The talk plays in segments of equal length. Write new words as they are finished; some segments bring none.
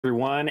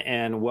Everyone,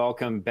 and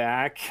welcome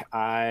back.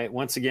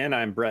 Once again,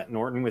 I'm Brett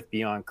Norton with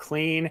Beyond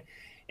Clean,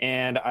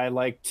 and I'd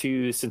like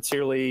to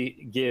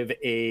sincerely give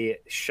a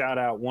shout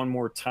out one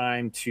more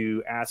time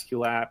to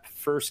Aesculap,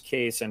 First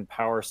Case, and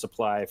Power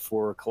Supply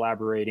for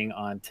collaborating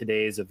on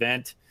today's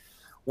event.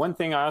 One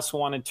thing I also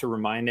wanted to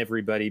remind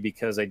everybody,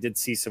 because I did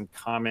see some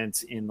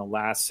comments in the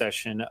last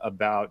session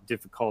about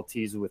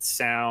difficulties with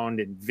sound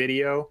and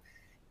video.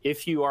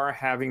 If you are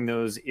having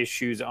those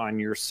issues on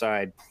your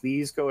side,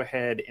 please go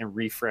ahead and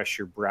refresh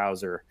your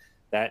browser.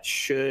 That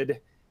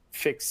should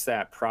fix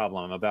that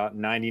problem. About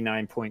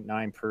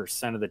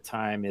 99.9% of the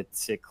time, it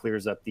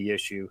clears up the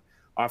issue.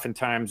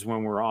 Oftentimes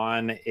when we're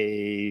on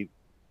a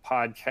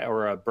podcast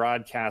or a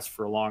broadcast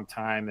for a long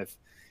time, if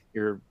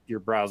your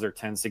browser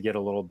tends to get a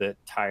little bit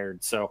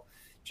tired. So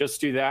just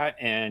do that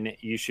and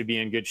you should be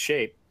in good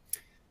shape.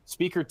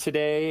 Speaker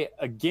today,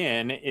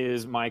 again,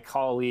 is my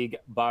colleague,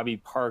 Bobby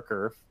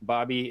Parker.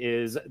 Bobby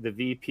is the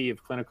VP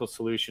of Clinical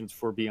Solutions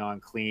for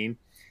Beyond Clean.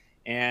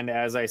 And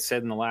as I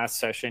said in the last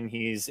session,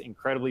 he's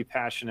incredibly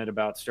passionate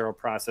about sterile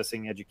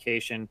processing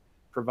education,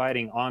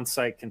 providing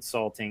on-site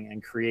consulting,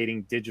 and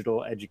creating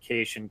digital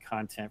education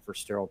content for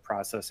sterile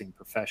processing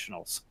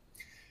professionals.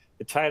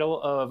 The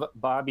title of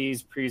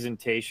Bobby's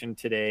presentation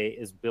today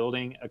is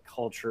Building a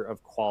Culture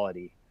of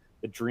Quality,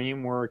 the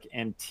Dreamwork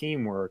and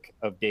Teamwork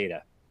of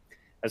Data.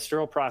 As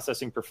sterile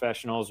processing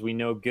professionals, we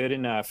know good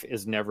enough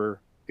is never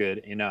good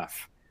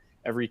enough.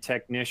 Every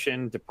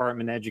technician,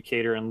 department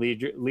educator, and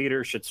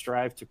leader should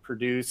strive to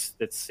produce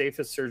the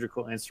safest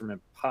surgical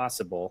instrument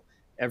possible,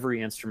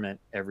 every instrument,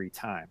 every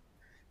time.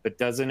 But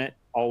doesn't it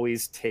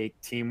always take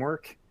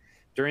teamwork?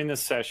 During this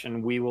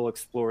session, we will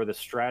explore the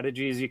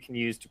strategies you can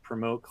use to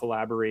promote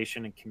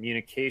collaboration and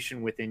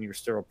communication within your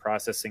sterile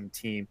processing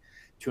team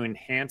to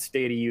enhance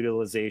data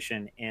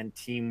utilization and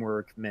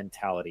teamwork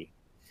mentality.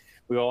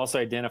 We will also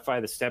identify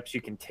the steps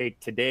you can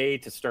take today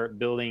to start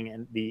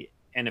building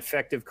an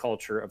effective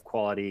culture of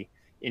quality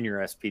in your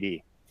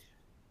SPD.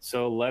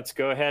 So let's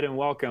go ahead and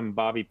welcome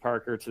Bobby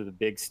Parker to the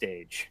big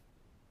stage.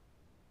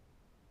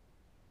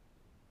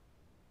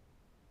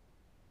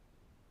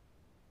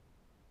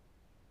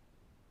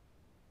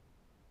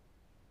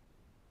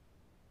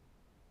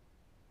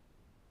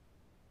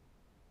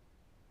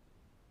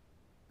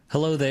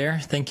 Hello there.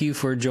 Thank you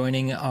for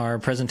joining our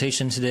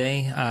presentation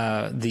today,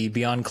 the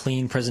Beyond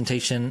Clean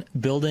presentation,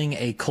 Building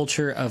a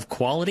Culture of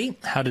Quality,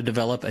 How to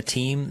Develop a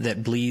Team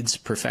That Bleeds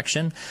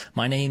Perfection.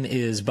 My name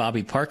is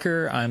Bobby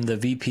Parker. I'm the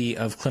VP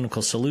of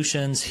Clinical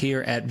Solutions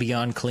here at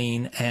Beyond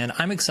Clean, and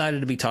I'm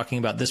excited to be talking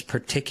about this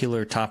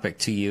particular topic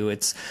to you.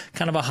 It's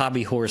kind of a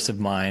hobby horse of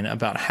mine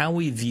about how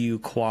we view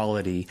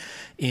quality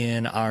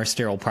in our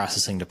sterile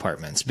processing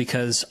departments,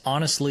 because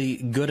honestly,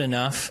 good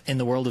enough in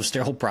the world of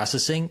sterile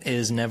processing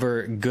is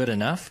never good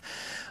enough.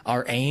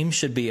 Our aim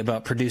should be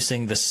about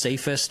producing the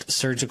safest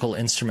surgical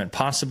instrument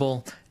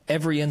possible,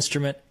 every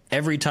instrument,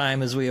 every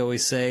time, as we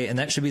always say, and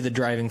that should be the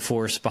driving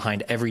force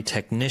behind every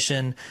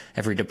technician,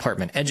 every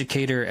department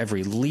educator,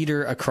 every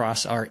leader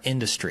across our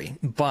industry.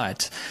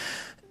 But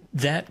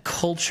that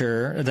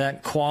culture,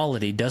 that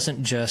quality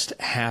doesn't just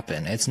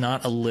happen. It's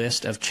not a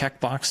list of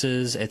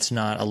checkboxes. It's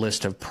not a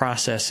list of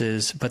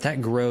processes, but that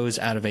grows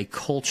out of a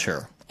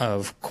culture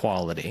of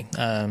quality.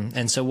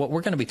 And so what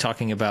we're going to be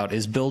talking about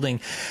is building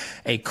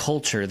a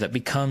culture that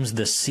becomes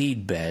the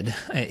seedbed,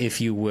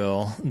 if you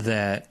will,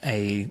 that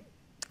a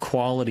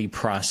quality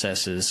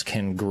processes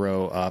can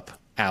grow up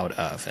out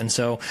of. And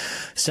so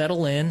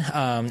settle in,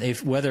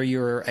 whether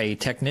you're a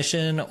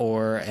technician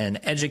or an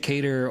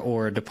educator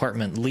or a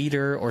department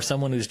leader or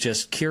someone who's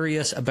just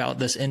curious about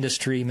this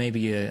industry,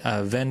 maybe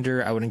a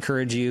vendor, I would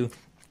encourage you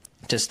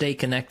to stay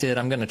connected.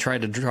 I'm going to try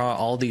to draw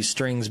all these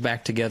strings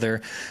back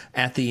together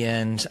at the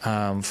end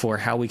for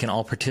how we can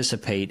all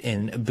participate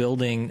in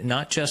building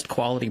not just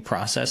quality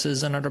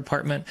processes in our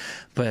department,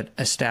 but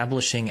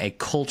establishing a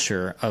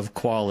culture of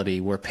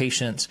quality where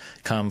patients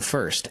come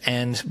first.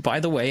 And by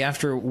the way,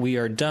 after we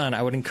are done,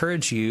 I would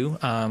encourage you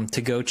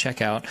to go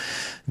check out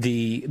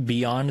the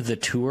Beyond the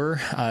Tour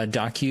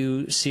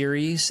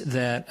docu-series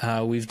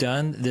that we've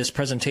done. This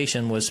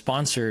presentation was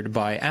sponsored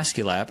by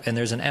Aesculap, and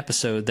there's an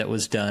episode that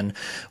was done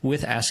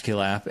with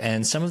Aesculap,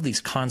 and some of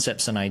these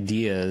concepts and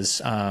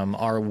ideas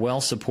are well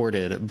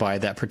supported by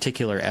that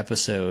particular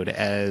episode,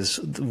 as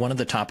one of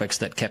the topics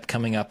that kept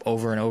coming up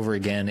over and over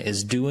again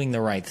is doing the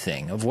right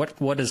thing, of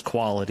what does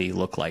quality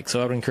look like.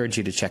 So I would encourage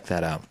you to check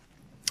that out.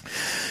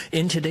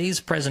 In today's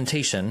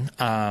presentation,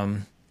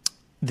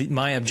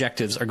 my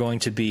objectives are going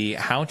to be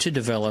how to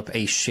develop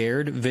a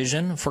shared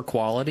vision for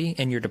quality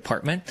in your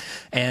department.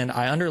 And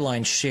I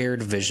underline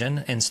shared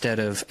vision instead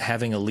of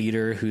having a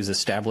leader who's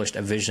established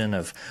a vision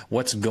of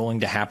what's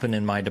going to happen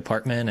in my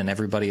department and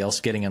everybody else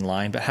getting in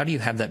line. But how do you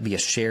have that be a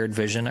shared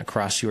vision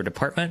across your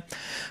department?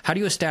 How do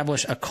you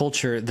establish a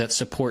culture that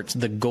supports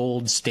the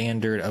gold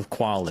standard of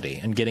quality,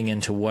 and getting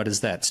into what does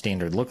that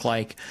standard look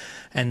like?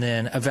 And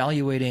then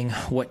evaluating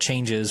what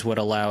changes would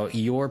allow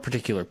your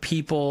particular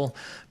people,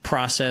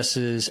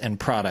 processes, and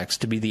products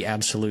to be the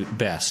absolute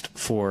best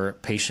for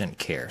patient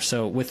care.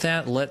 So with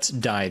that, let's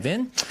dive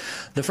in.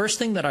 The first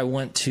thing that I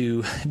want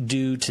to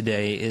do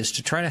today is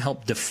to try to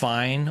help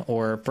define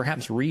or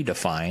perhaps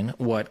redefine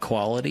what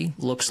quality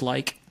looks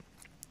like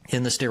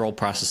in the sterile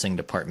processing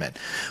department.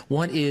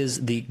 What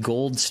is the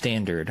gold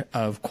standard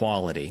of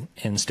quality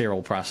in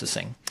sterile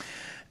processing?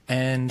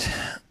 And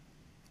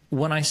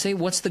when I say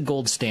what's the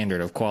gold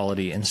standard of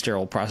quality in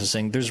sterile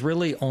processing, there's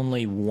really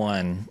only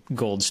one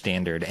gold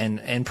standard.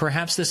 And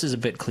perhaps this is a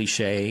bit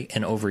cliche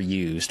and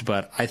overused,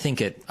 but I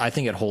think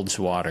it holds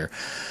water.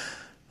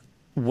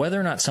 Whether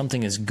or not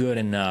something is good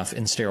enough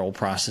in sterile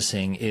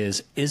processing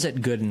is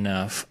it good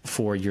enough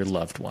for your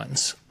loved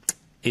ones?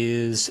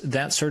 Is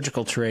that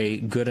surgical tray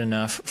good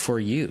enough for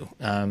you?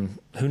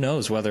 Who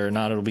knows whether or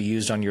not it'll be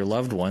used on your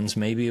loved ones?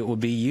 Maybe it will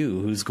be you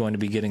who's going to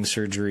be getting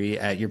surgery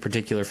at your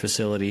particular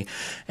facility.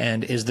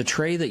 And is the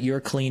tray that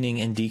you're cleaning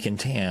in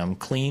decontam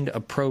cleaned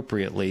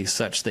appropriately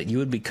such that you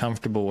would be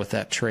comfortable with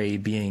that tray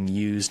being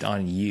used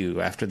on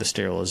you after the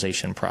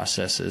sterilization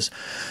processes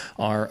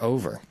are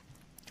over?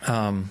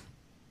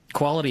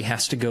 Quality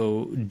has to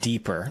go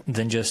deeper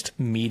than just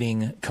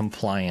meeting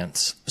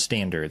compliance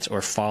standards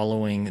or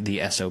following the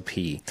SOP.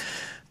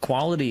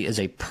 Quality is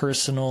a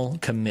personal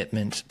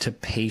commitment to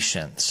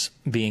patients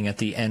being at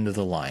the end of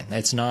the line.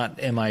 It's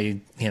not, am I,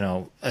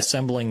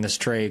 assembling this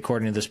tray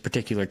according to this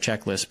particular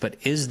checklist, but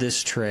is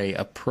this tray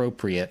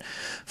appropriate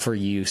for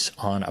use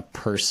on a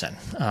person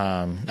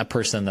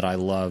that I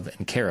love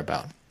and care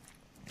about?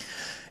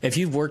 If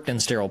you've worked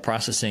in sterile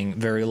processing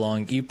very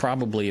long, you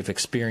probably have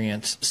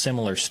experienced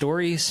similar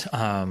stories.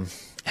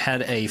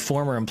 Had a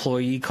former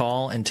employee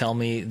call and tell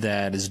me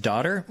that his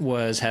daughter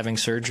was having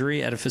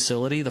surgery at a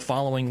facility the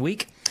following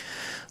week,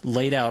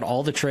 laid out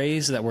all the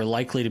trays that were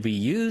likely to be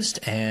used,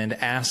 and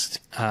asked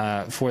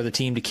for the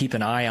team to keep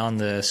an eye on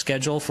the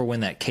schedule for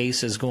when that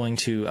case is going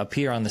to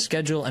appear on the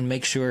schedule and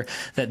make sure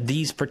that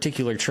these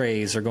particular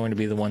trays are going to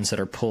be the ones that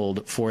are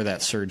pulled for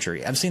that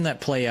surgery. I've seen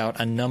that play out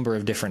a number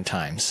of different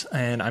times,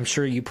 and I'm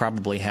sure you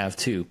probably have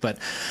too. But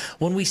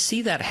when we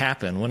see that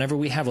happen, whenever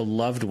we have a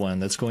loved one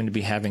that's going to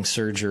be having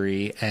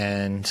surgery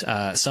and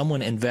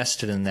someone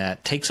invested in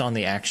that takes on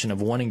the action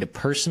of wanting to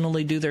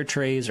personally do their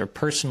trays or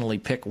personally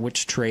pick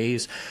which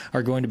trays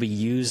are going to be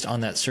used on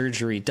that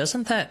surgery,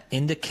 doesn't that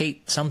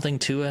indicate something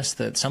to us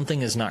that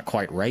something is not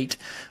quite right?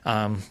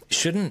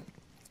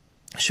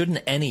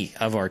 Shouldn't any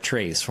of our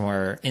trays from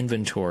our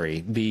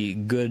inventory be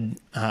good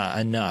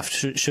enough?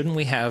 Shouldn't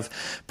we have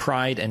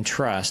pride and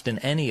trust in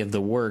any of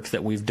the work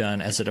that we've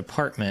done as a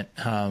department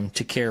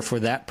to care for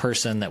that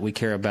person that we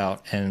care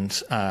about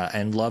and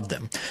love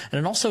them? And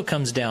it also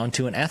comes down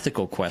to an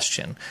ethical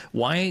question.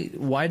 Why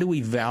do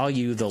we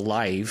value the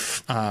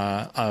life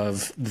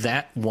of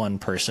that one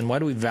person? Why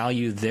do we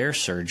value their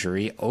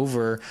surgery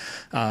over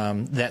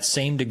that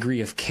same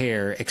degree of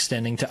care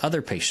extending to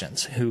other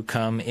patients who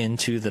come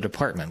into the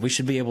department? We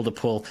should be able to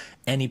pull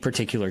any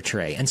particular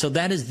tray. And so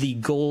that is the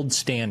gold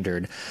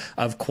standard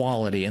of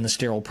quality in the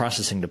sterile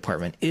processing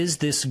department. Is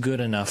this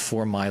good enough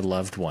for my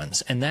loved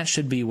ones? And that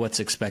should be what's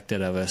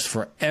expected of us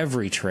for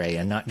every tray,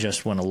 and not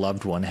just when a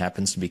loved one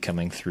happens to be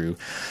coming through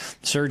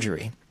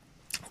surgery.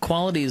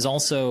 Quality is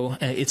also,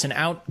 it's an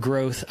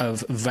outgrowth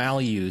of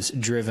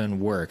values-driven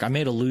work. I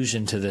made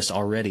allusion to this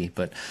already,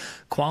 but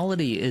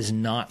quality is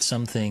not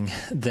something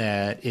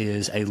that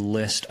is a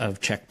list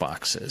of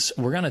checkboxes.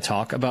 We're going to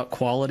talk about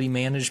quality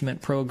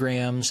management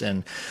programs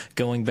and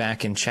going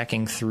back and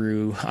checking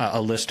through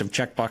a list of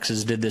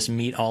checkboxes. Did this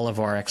meet all of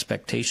our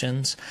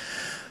expectations?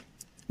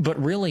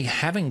 But really,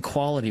 having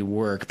quality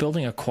work,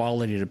 building a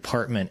quality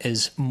department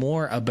is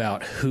more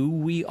about who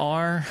we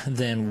are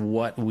than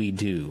what we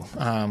do.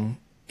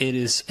 It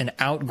is an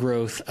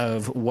outgrowth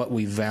of what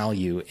we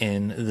value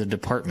in the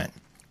department.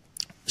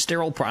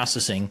 Sterile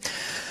processing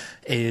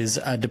is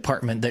a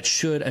department that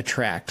should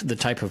attract the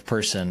type of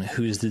person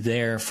who's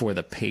there for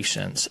the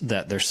patients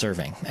that they're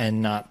serving,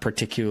 and not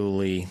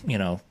particularly,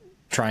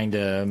 trying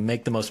to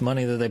make the most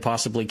money that they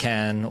possibly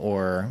can,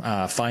 or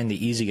find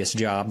the easiest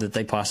job that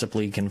they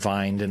possibly can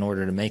find in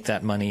order to make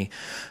that money.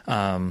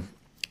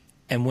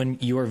 And when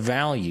your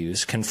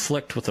values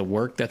conflict with the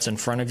work that's in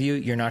front of you,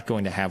 you're not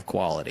going to have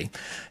quality.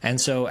 And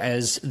so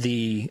as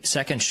the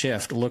second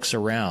shift looks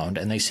around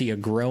and they see a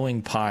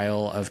growing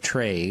pile of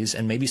trays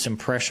and maybe some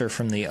pressure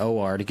from the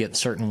OR to get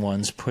certain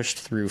ones pushed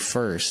through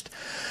first,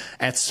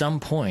 at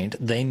some point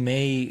they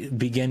may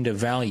begin to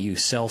value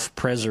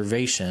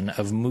self-preservation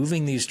of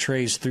moving these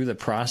trays through the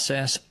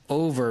process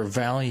over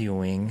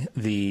valuing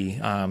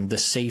the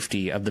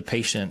safety of the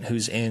patient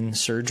who's in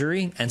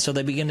surgery. And so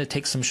they begin to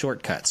take some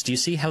shortcuts. Do you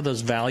see how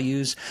those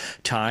values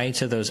tie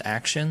to those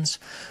actions?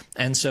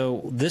 And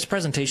so this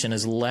presentation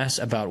is less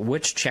about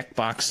which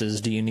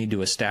checkboxes do you need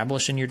to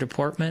establish in your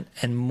department,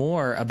 and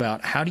more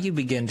about how do you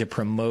begin to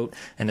promote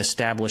and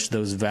establish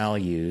those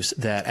values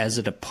that as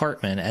a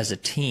department, as a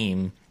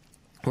team,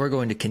 we're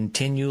going to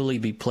continually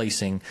be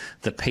placing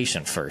the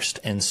patient first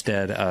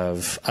instead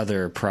of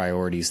other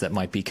priorities that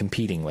might be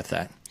competing with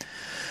that.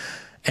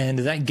 And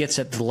that gets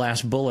at the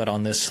last bullet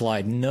on this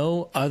slide.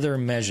 No other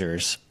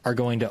measures are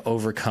going to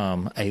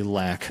overcome a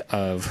lack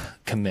of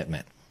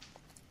commitment.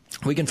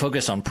 We can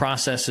focus on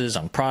processes,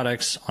 on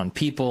products, on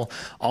people,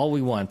 all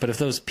we want. But if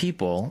those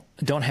people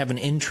don't have an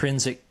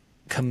intrinsic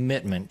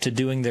commitment to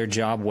doing their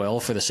job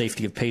well for the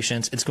safety of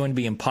patients, it's going to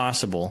be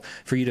impossible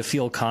for you to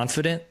feel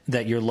confident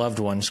that your loved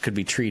ones could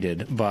be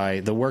treated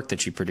by the work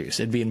that you produce.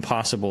 It'd be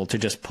impossible to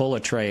just pull a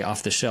tray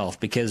off the shelf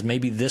because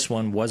maybe this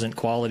one wasn't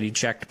quality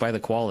checked by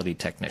the quality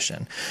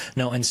technician.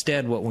 No,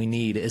 instead what we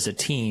need is a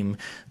team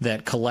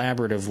that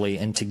collaboratively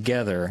and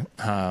together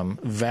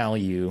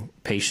value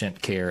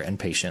patient care and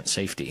patient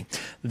safety.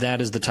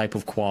 That is the type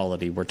of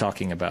quality we're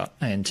talking about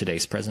in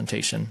today's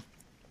presentation.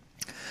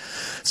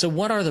 So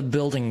what are the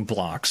building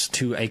blocks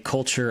to a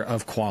culture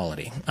of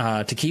quality?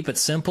 To keep it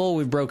simple,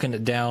 we've broken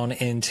it down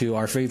into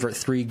our favorite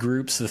three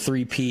groups, the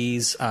three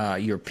Ps,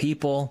 your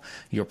people,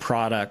 your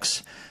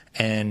products,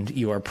 and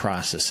your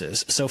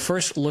processes. So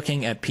first,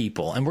 looking at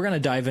people, and we're going to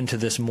dive into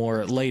this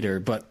more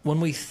later, but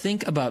when we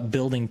think about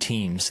building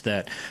teams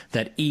that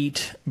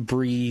eat,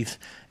 breathe,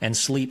 and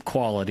sleep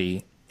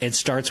quality, it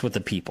starts with the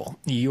people.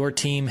 Your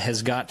team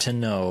has got to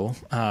know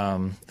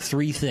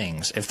three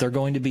things if they're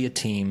going to be a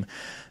team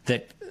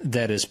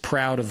that is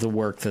proud of the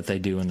work that they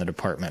do in the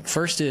department.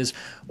 First is,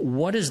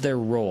 what is their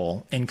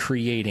role in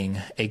creating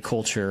a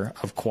culture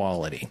of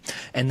quality?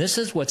 And this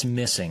is what's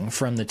missing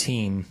from the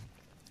team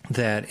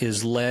that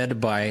is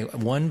led by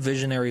one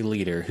visionary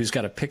leader who's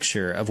got a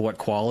picture of what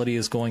quality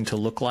is going to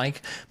look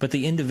like, but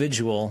the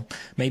individual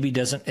maybe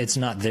doesn't, it's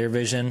not their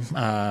vision.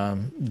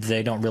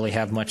 They don't really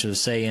have much of a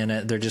say in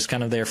it. They're just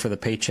kind of there for the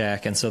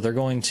paycheck. And so they're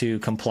going to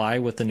comply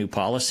with the new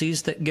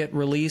policies that get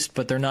released,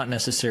 but they're not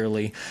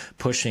necessarily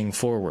pushing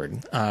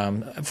forward.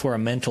 For a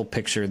mental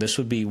picture, this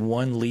would be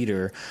one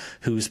leader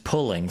who's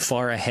pulling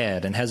far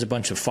ahead and has a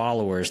bunch of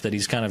followers that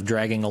he's kind of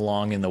dragging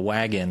along in the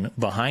wagon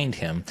behind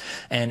him.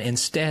 And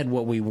instead,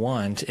 what we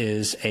want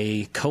is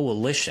a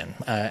coalition,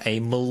 a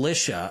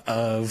militia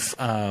of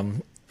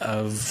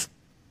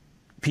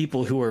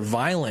people who are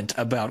violent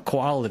about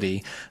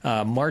quality,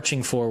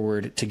 marching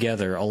forward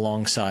together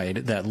alongside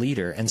that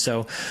leader. And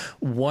so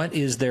what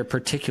is their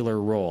particular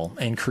role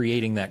in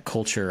creating that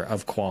culture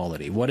of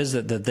quality? What is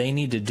it that they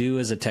need to do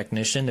as a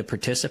technician to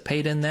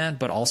participate in that,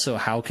 but also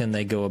how can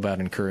they go about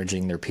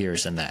encouraging their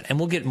peers in that? And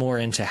we'll get more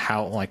into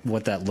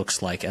what that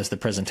looks like as the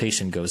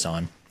presentation goes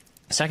on.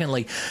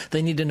 Secondly,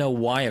 they need to know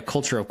why a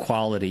culture of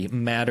quality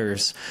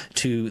matters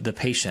to the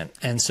patient.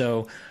 And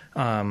so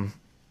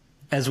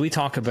as we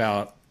talk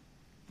about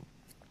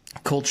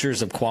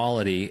cultures of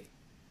quality,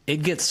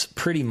 it gets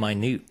pretty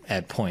minute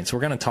at points.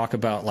 We're going to talk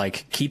about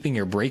like keeping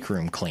your break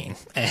room clean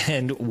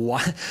and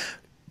why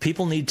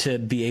people need to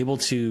be able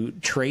to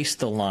trace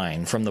the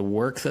line from the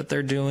work that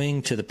they're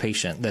doing to the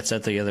patient that's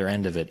at the other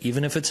end of it,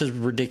 even if it's as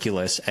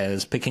ridiculous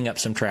as picking up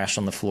some trash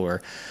on the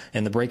floor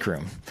in the break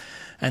room.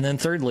 And then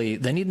thirdly,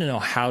 they need to know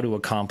how to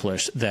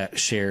accomplish that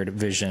shared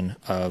vision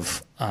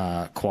of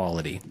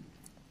quality.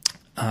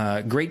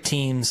 Great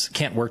teams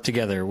can't work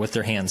together with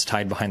their hands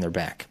tied behind their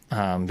back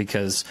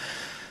because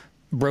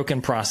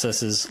broken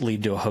processes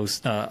lead to a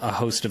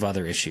host of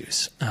other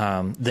issues.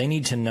 They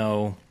need to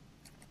know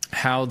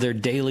how their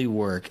daily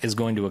work is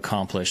going to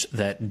accomplish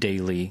that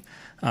daily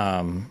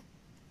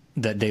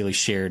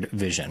shared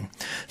vision.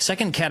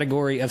 Second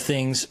category of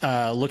things,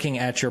 looking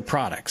at your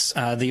products.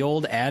 The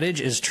old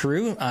adage is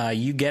true.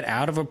 You get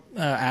out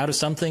of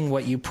something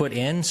what you put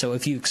in. So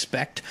if you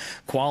expect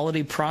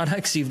quality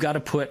products, you've got to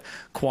put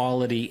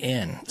quality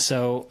in.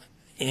 So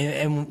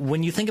and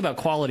when you think about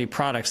quality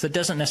products, that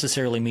doesn't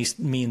necessarily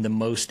mean the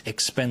most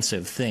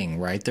expensive thing,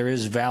 right? There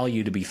is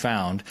value to be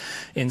found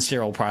in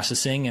sterile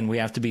processing, and we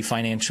have to be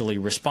financially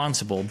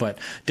responsible. But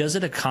does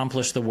it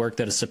accomplish the work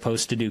that it's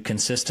supposed to do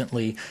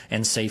consistently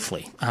and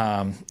safely?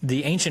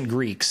 The ancient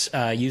Greeks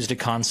used a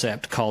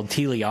concept called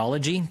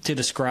teleology to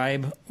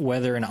describe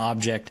whether an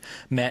object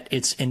met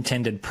its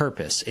intended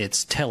purpose,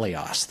 its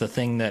teleos, the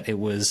thing that it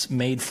was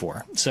made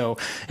for. So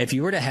if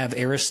you were to have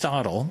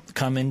Aristotle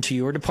come into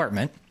your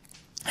department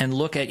and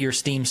look at your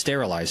steam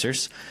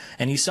sterilizers,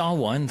 and he saw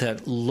one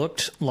that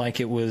looked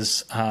like it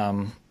was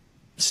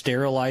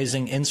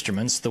sterilizing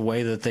instruments the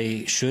way that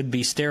they should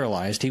be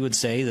sterilized, he would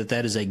say that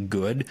that is a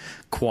good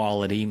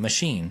quality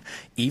machine,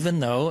 even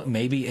though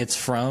maybe it's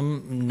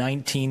from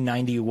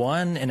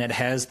 1991 and it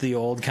has the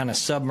old kind of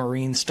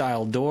submarine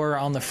style door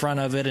on the front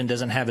of it and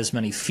doesn't have as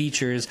many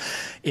features.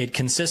 It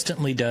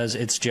consistently does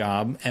its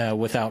job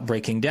without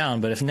breaking down.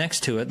 But if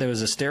next to it there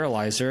was a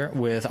sterilizer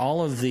with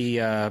all of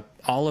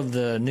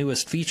the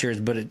newest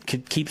features, but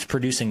it keeps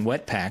producing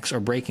wet packs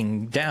or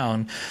breaking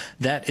down,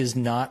 that is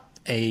not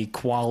a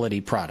quality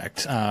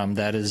product.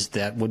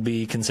 That would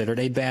be considered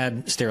a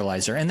bad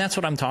sterilizer. And that's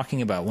what I'm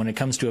talking about when it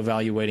comes to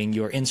evaluating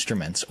your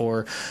instruments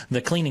or the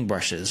cleaning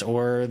brushes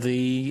or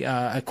the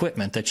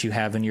equipment that you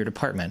have in your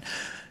department.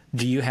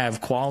 Do you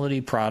have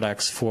quality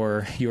products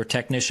for your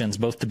technicians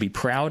both to be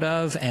proud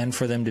of and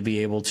for them to be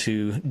able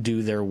to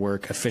do their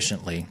work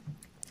efficiently?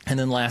 And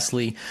then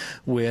lastly,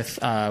 with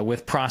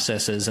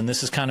processes, and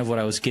this is kind of what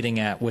I was getting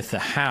at with the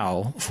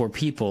how for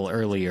people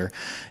earlier,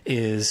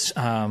 is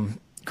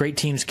great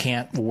teams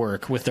can't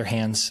work with their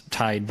hands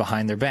tied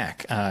behind their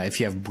back. If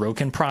you have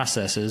broken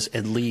processes,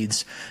 it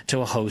leads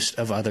to a host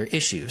of other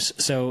issues.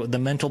 So the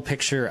mental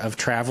picture of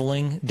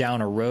traveling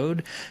down a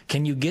road,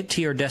 can you get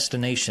to your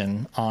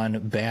destination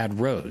on bad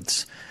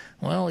roads?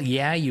 Well,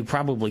 yeah, you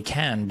probably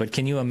can, but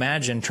can you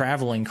imagine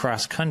traveling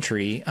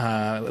cross-country,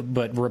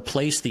 but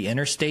replace the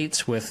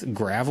interstates with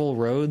gravel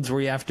roads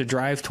where you have to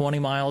drive 20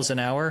 miles an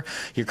hour?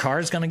 Your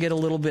car's going to get a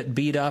little bit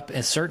beat up.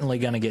 It's certainly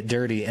going to get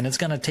dirty, and it's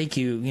going to take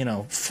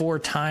you, 4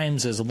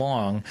 times as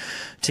long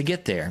to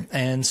get there.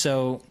 And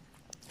so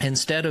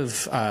instead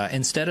of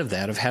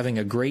that, of having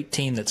a great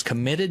team that's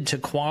committed to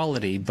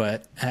quality,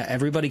 but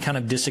everybody kind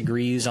of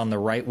disagrees on the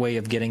right way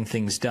of getting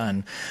things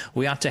done,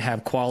 we ought to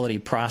have quality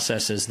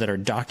processes that are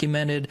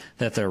documented,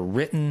 that they're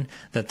written,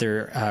 that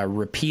they're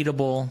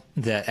repeatable,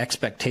 that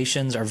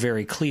expectations are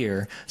very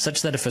clear,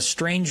 such that if a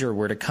stranger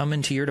were to come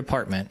into your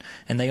department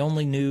and they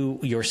only knew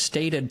your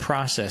stated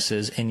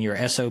processes and your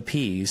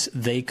SOPs,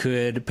 they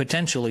could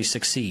potentially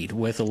succeed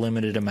with a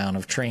limited amount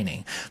of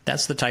training.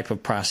 That's the type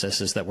of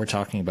processes that we're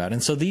talking about.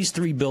 And so these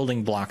 3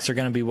 building blocks are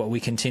going to be what we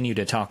continue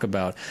to talk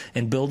about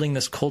in building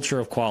this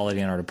culture of quality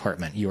in our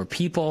department: your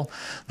people,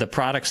 the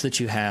products that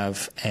you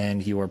have,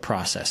 and your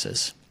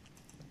processes.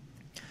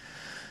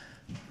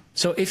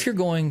 So if you're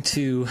going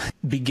to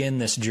begin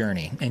this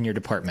journey in your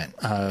department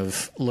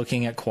of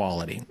looking at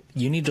quality,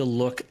 you need to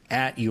look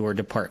at your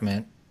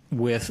department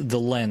with the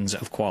lens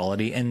of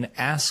quality and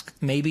ask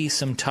maybe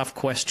some tough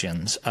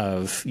questions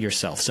of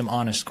yourself, some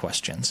honest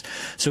questions.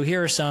 So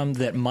here are some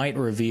that might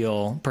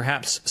reveal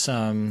perhaps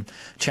some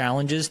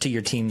challenges to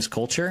your team's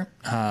culture.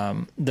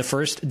 The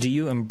first, do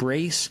you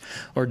embrace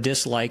or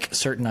dislike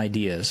certain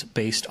ideas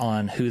based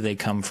on who they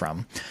come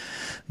from?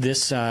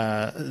 This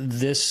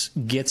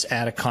gets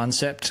at a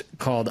concept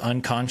called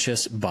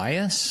unconscious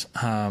bias.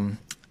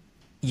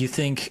 You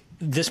think,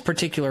 this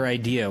particular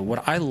idea,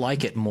 would I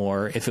like it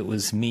more if it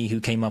was me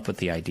who came up with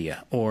the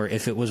idea, or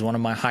if it was one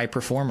of my high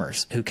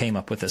performers who came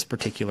up with this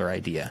particular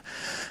idea?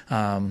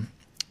 One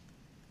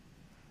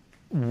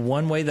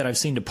way that I've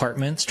seen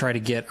departments try to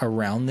get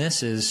around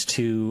this is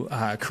to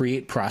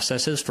create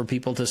processes for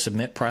people to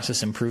submit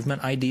process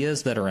improvement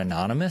ideas that are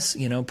anonymous.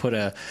 Put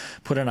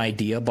an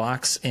idea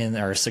box in,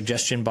 or a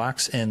suggestion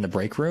box in the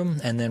break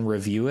room, and then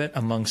review it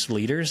amongst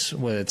leaders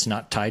where it's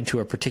not tied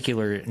to a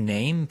particular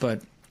name,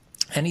 but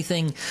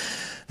anything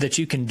that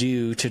you can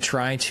do to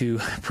try to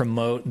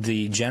promote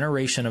the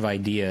generation of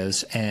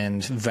ideas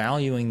and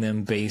valuing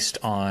them based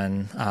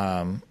on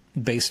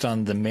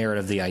the merit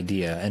of the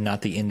idea and not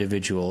the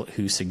individual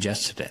who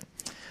suggested it.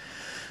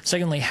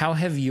 Secondly, how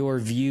have your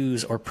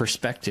views or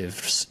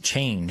perspectives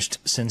changed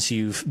since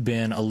you've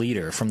been a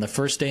leader, from the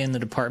first day in the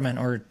department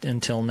or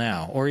until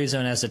now, or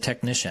even as a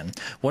technician?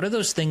 What are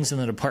those things in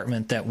the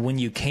department that when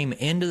you came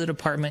into the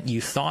department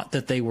you thought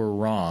that they were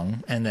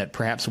wrong and that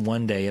perhaps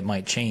one day it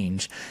might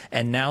change,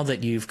 and now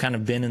that you've kind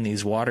of been in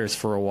these waters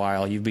for a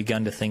while, you've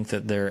begun to think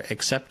that they're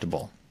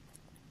acceptable?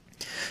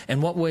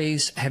 In what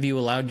ways have you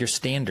allowed your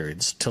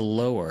standards to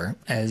lower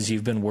as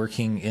you've been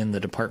working in the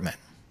department?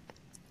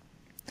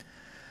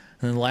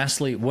 And then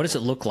lastly, what does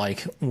it look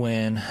like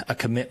when a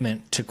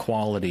commitment to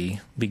quality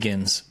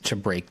begins to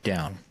break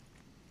down?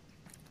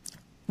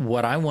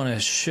 What I want to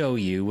show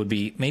you would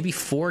be maybe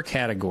 4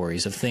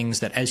 categories of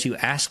things that, as you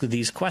ask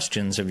these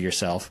questions of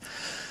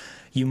yourself,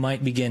 you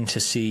might begin to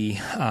see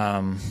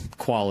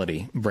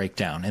quality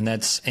breakdown. And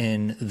that's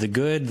in the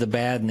good, the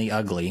bad, and the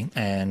ugly,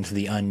 and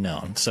the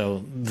unknown.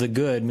 So the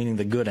good, meaning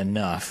the good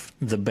enough,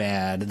 the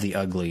bad, the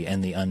ugly,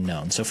 and the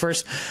unknown. So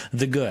first,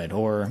 the good,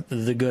 or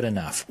the good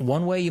enough.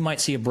 One way you might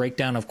see a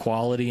breakdown of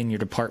quality in your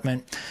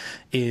department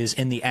is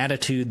in the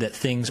attitude that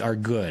things are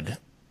good.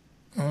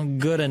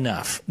 Good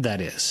enough,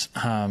 that is.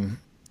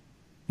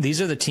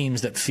 These are the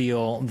teams that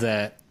feel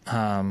that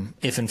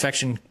if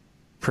infection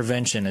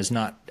prevention is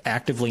not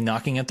actively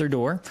knocking at their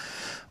door,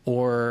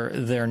 or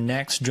their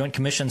next Joint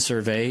Commission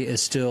survey is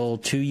still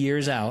 2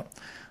 years out,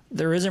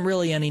 there isn't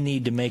really any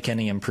need to make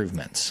any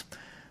improvements.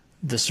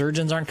 The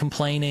surgeons aren't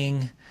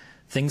complaining.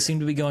 Things seem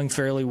to be going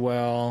fairly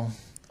well.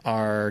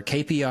 Our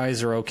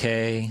KPIs are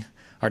okay.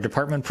 Our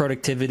department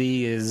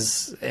productivity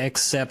is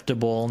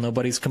acceptable.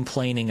 Nobody's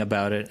complaining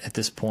about it at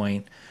this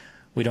point.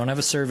 We don't have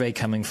a survey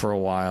coming for a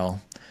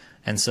while.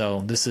 And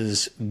so this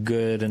is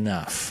good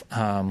enough.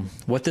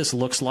 What this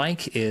looks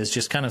like is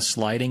just kind of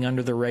sliding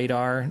under the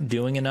radar,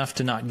 doing enough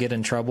to not get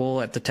in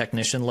trouble at the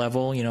technician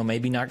level.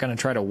 Maybe not going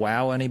to try to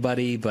wow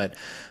anybody, but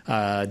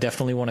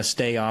definitely want to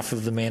stay off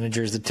of the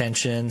manager's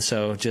attention.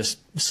 So just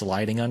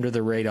sliding under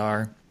the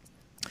radar.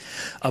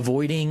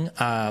 Avoiding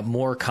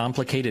more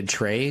complicated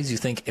trays. You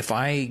think, if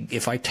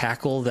I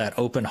tackle that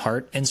open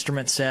heart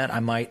instrument set, I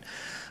might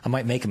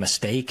make a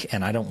mistake,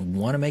 and I don't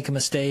want to make a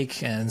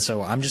mistake, and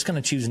so I'm just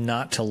going to choose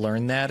not to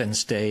learn that and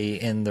stay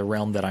in the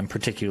realm that I'm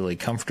particularly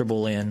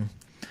comfortable in.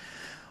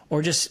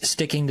 or just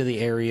sticking to the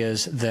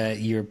areas that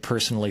you're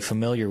personally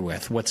familiar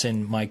with, what's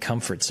in my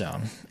comfort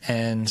zone.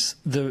 And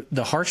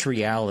the harsh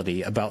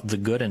reality about the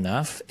good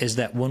enough is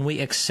that when we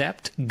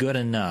accept good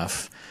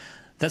enough,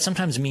 that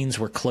sometimes means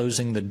we're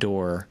closing the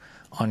door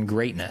on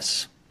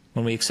greatness.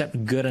 When we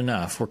accept good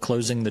enough, we're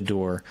closing the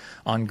door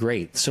on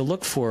great. So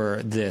look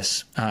for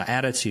this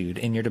attitude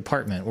in your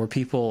department where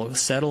people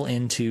settle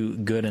into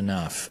good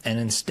enough, and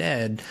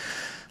instead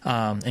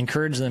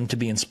encourage them to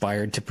be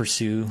inspired to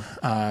pursue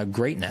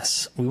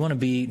greatness. We want to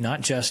be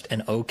not just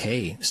an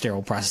okay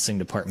sterile processing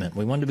department.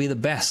 We want to be the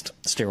best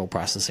sterile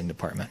processing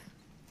department.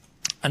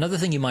 Another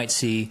thing you might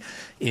see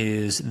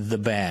is the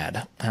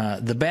bad.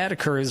 The bad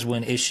occurs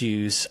when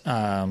issues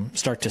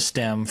start to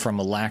stem from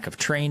a lack of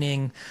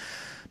training,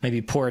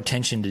 maybe poor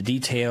attention to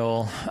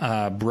detail,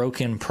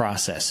 broken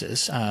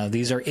processes.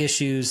 These are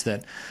issues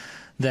that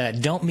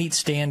don't meet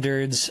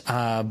standards,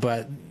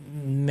 but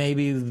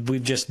maybe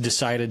we've just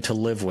decided to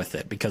live with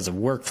it because of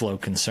workflow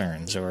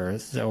concerns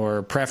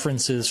or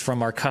preferences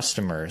from our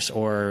customers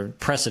or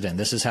precedent.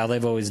 This is how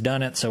they've always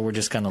done it, so we're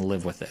just going to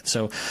live with it.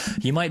 So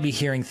you might be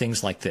hearing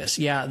things like this.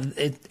 Yeah,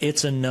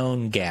 it's a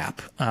known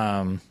gap.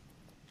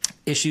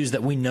 Issues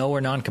that we know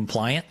are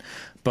non-compliant,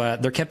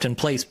 but they're kept in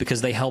place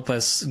because they help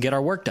us get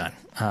our work done.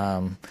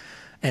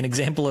 An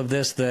example of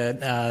this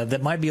that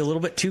might be a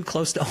little bit too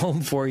close to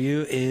home for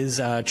you is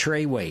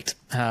tray weight.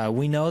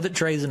 We know that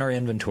trays in our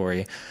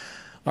inventory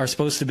are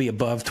supposed to be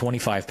above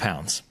 25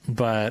 pounds,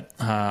 but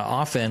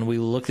often we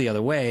look the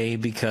other way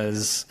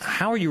because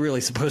how are you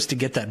really supposed to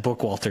get that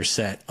Bookwalter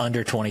set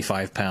under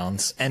 25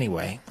 pounds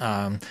anyway?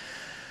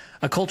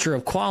 A culture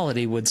of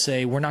quality would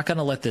say we're not going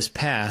to let this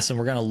pass, and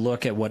we're going to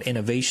look at what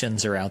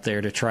innovations are out there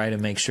to try to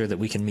make sure that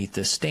we can meet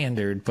this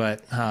standard.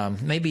 But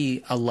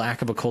maybe a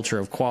lack of a culture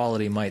of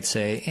quality might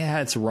say,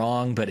 yeah, it's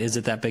wrong, but is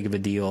it that big of a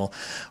deal?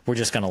 We're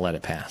just going to let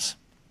it pass.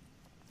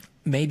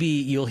 Maybe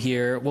you'll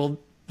hear, well,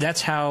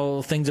 that's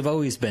how things have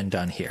always been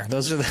done here.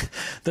 Those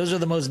are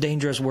the most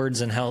dangerous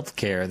words in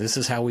healthcare. This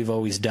is how we've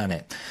always done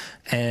it.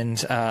 And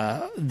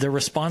the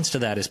response to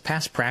that is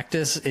past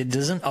practice. It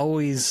doesn't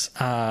always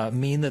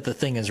mean that the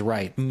thing is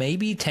right.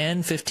 Maybe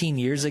 10, 15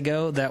 years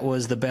ago, that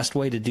was the best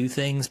way to do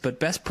things, but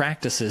best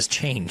practices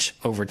change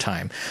over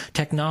time.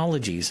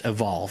 Technologies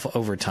evolve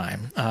over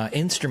time.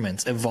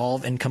 Instruments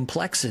evolve in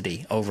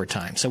complexity over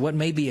time. So what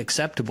may be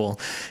acceptable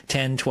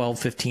 10, 12,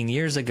 15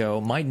 years ago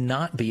might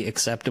not be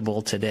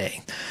acceptable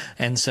today.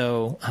 And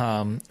so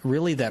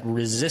really that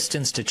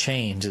resistance to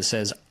change that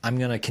says, I'm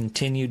going to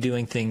continue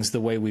doing things the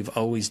way we've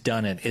always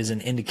done it is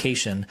an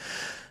indication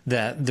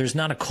that there's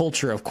not a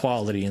culture of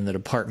quality in the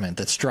department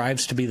that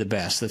strives to be the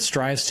best, that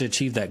strives to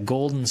achieve that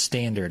golden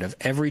standard of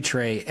every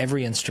tray,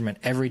 every instrument,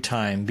 every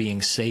time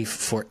being safe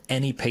for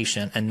any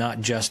patient and not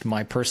just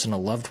my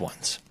personal loved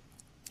ones.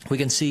 We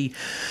can see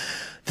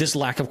this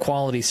lack of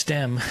quality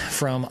stem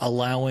from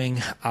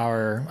allowing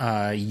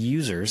our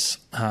users,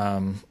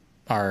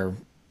 our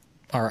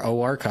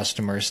OR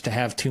customers, to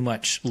have too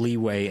much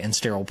leeway in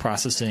sterile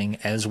processing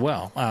as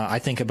well. I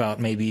think about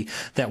maybe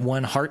that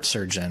one heart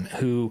surgeon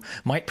who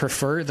might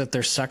prefer that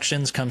their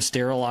suctions come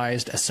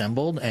sterilized,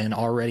 assembled, and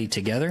already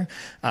together.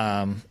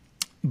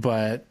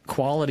 But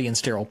quality in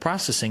sterile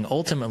processing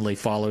ultimately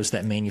follows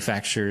that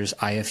manufacturer's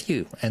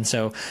IFU. And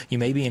so you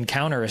maybe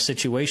encounter a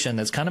situation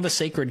that's kind of a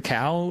sacred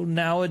cow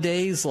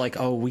nowadays, like,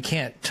 oh, we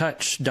can't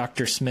touch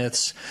Dr.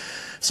 Smith's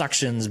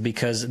suctions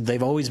because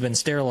they've always been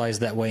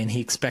sterilized that way and he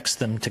expects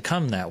them to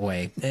come that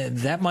way.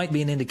 That might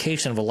be an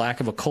indication of a lack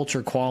of a culture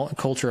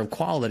of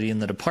quality in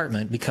the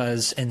department,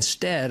 because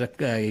instead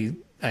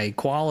a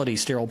quality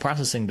sterile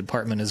processing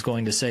department is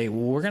going to say,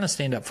 well, we're going to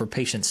stand up for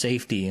patient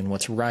safety and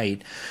what's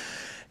right.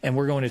 And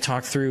we're going to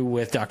talk through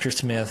with Dr.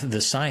 Smith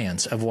the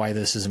science of why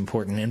this is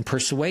important and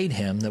persuade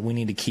him that we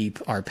need to keep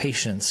our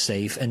patients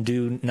safe and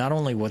do not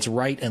only what's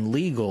right and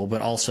legal,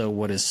 but also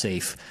what is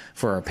safe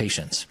for our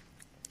patients.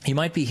 You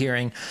might be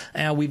hearing,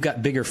 we've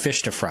got bigger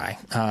fish to fry.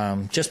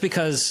 Just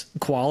because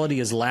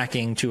quality is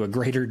lacking to a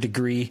greater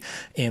degree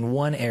in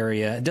one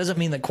area, it doesn't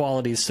mean that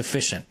quality is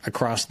sufficient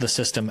across the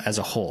system as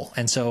a whole.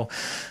 And so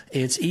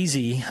it's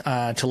easy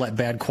to let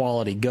bad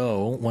quality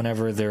go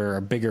whenever there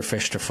are bigger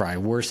fish to fry,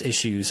 worse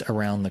issues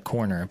around the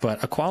corner.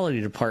 But a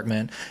quality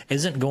department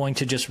isn't going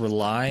to just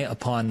rely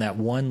upon that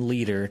one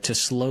leader to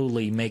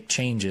slowly make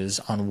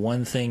changes on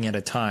one thing at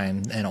a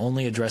time and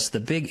only address the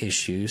big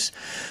issues.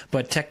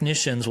 But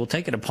technicians will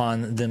take it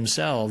upon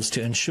themselves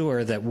to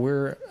ensure that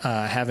we're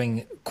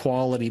having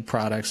quality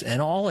products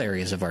in all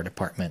areas of our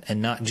department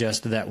and not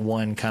just that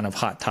one kind of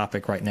hot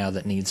topic right now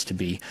that needs to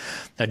be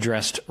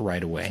addressed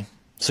right away.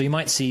 So you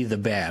might see the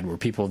bad where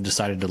people have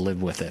decided to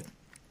live with it.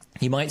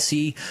 You might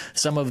see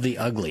some of the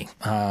ugly.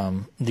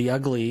 The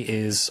ugly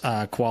is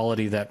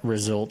quality that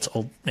results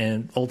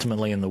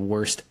ultimately in the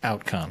worst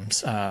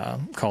outcomes,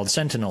 called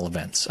sentinel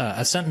events.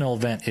 A sentinel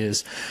event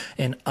is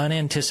an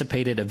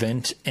unanticipated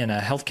event in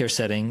a healthcare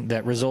setting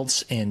that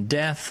results in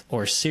death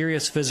or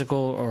serious physical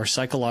or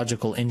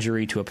psychological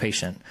injury to a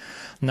patient,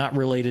 not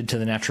related to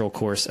the natural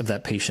course of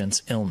that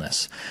patient's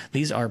illness.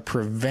 These are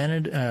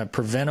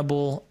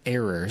preventable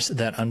errors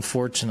that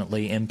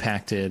unfortunately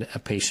impacted a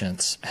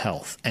patient's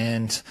health.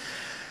 And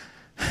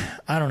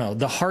I don't know,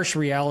 the harsh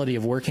reality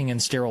of working in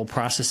sterile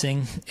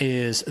processing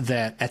is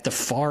that at the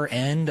far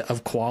end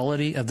of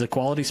the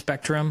quality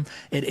spectrum,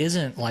 it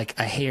isn't like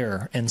a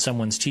hair in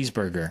someone's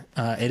cheeseburger.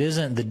 It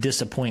isn't the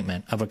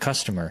disappointment of a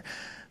customer.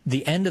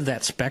 The end of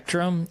that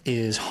spectrum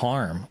is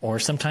harm or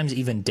sometimes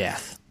even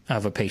death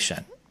of a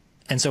patient.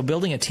 And so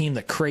building a team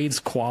that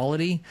craves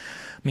quality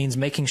means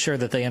making sure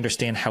that they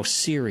understand how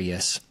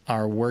serious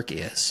our work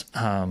is.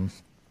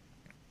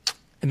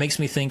 It makes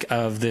me think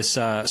of this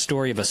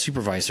story of a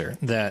supervisor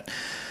that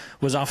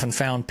was often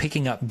found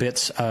picking up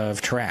bits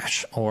of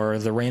trash or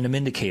the random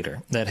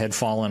indicator that had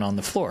fallen on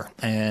the floor.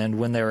 And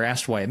when they were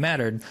asked why it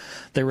mattered,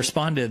 they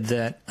responded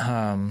that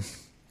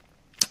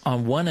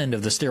on one end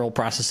of the sterile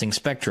processing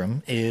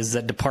spectrum is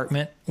that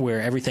department where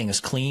everything is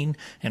clean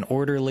and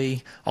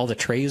orderly, all the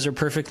trays are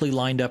perfectly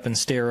lined up and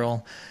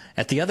sterile.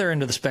 At the other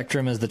end of the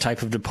spectrum is the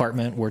type of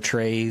department where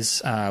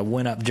trays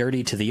went up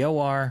dirty to the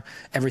OR,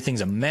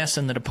 everything's a mess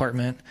in the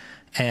department.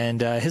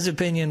 And his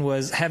opinion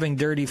was having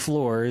dirty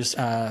floors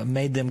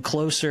made them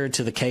closer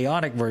to the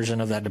chaotic version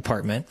of that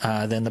department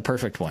than the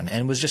perfect one,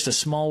 and was just a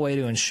small way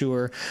to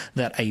ensure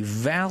that a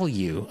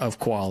value of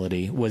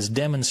quality was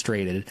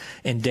demonstrated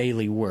in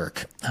daily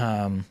work.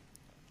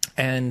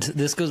 And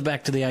this goes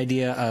back to the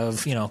idea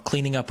of,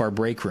 cleaning up our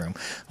break room.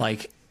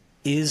 Like,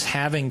 is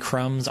having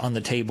crumbs on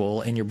the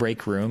table in your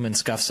break room and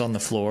scuffs on the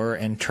floor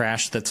and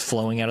trash that's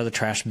flowing out of the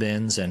trash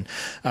bins and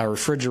a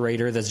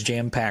refrigerator that's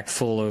jam-packed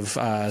full of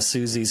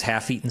Susie's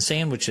half-eaten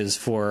sandwiches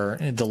for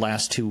the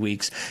last 2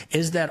 weeks,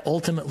 is that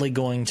ultimately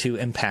going to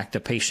impact a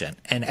patient?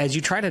 And as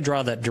you try to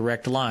draw that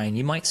direct line,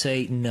 you might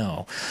say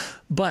no.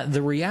 But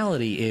the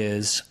reality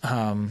is,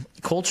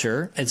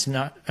 quality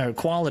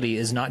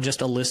is not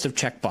just a list of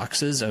check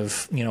boxes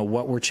of,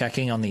 what we're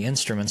checking on the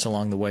instruments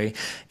along the way.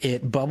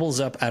 It bubbles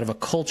up out of a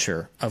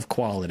culture of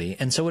quality.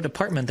 And so a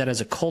department that has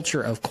a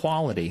culture of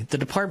quality,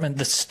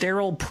 the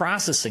sterile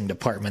processing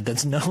department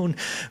that's known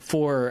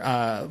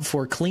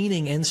for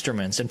cleaning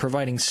instruments and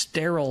providing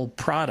sterile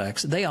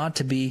products, they ought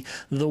to be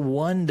the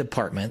one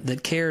department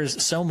that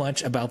cares so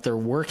much about their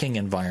working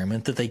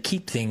environment that they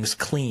keep things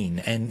clean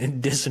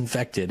and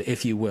disinfected,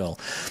 if you will.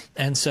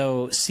 And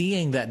so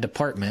seeing that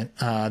department,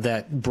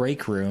 that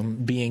break room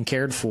being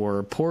cared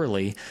for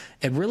poorly,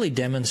 it really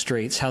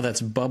demonstrates how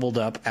that's bubbled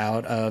up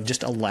out of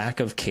just a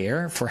lack of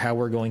care for how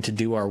we're going to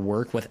do our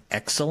work with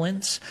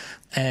excellence.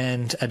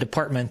 And a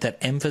department that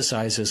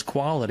emphasizes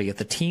quality at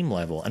the team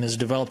level and has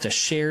developed a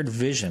shared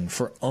vision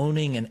for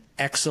owning an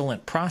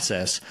excellent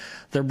process,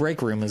 their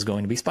break room is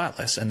going to be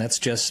spotless. And that's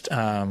just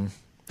kind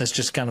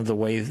of the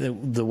way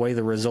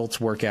the results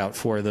work out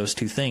for those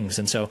two things.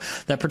 And so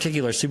that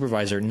particular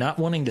supervisor, not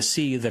wanting to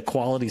see the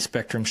quality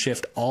spectrum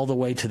shift all the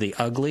way to the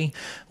ugly,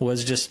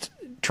 was just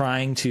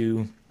trying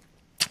to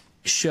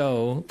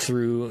show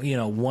through,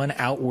 one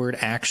outward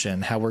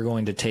action how we're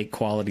going to take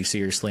quality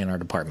seriously in our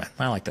department.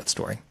 I like that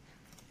story.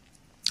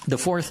 The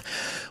fourth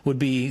would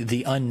be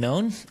the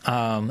unknown.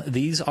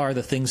 These are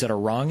the things that are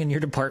wrong in your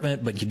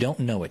department, but you don't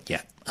know it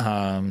yet.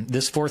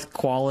 This fourth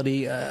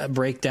quality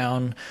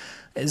breakdown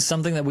is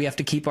something that we have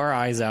to keep our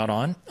eyes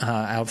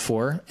out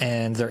for,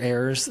 and they're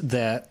errors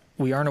that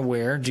we aren't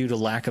aware due to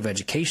lack of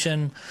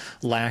education,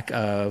 lack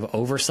of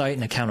oversight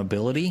and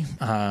accountability.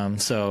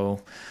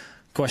 So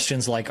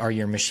questions like, are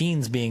your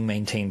machines being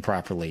maintained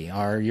properly?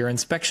 Are your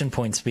inspection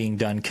points being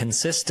done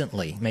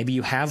consistently? Maybe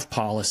you have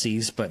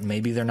policies, but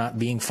maybe they're not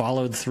being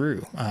followed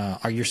through.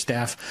 Are your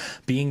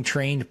staff being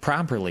trained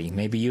properly?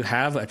 Maybe you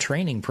have a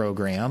training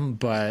program,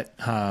 but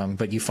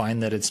you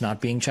find that it's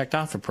not being checked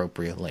off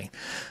appropriately.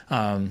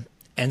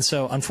 And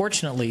so,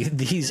 unfortunately,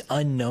 these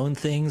unknown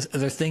things,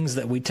 they're things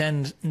that we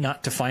tend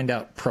not to find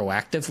out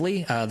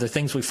proactively. They're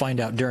things we find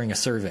out during a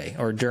survey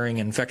or during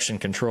infection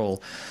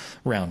control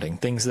rounding,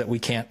 things that we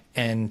can't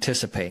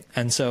anticipate.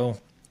 And so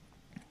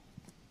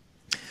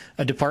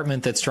a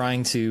department that's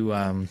trying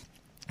to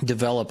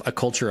develop a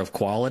culture of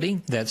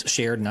quality that's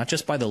shared not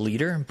just by the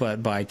leader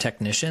but by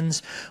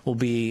technicians will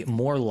be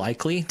more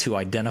likely to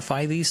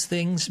identify these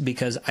things,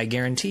 because I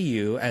guarantee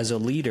you, as a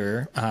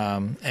leader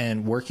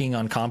and working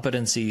on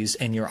competencies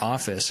in your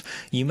office,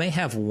 you may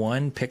have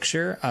one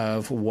picture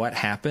of what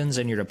happens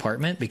in your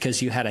department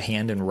because you had a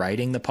hand in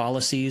writing the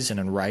policies and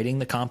in writing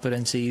the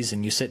competencies,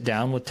 and you sit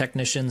down with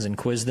technicians and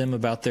quiz them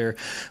about their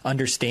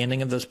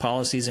understanding of those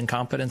policies and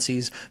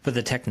competencies. But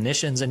the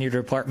technicians in your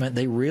department,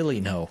 they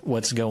really know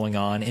what's going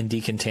on on in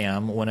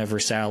Decontam whenever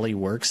Sally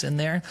works in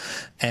there,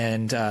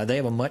 and they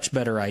have a much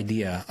better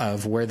idea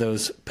of where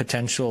those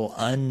potential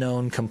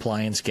unknown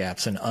compliance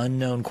gaps and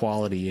unknown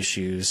quality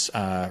issues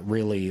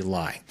really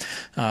lie.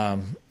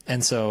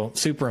 And so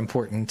super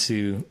important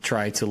to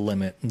try to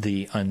limit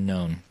the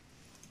unknown.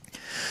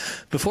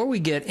 Before we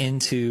get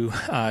into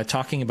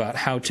talking about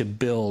how to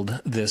build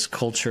this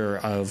culture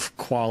of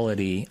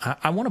quality,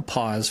 I want to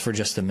pause for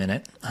just a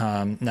minute.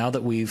 Now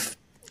that we've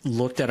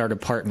looked at our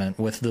department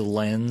with the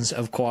lens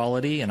of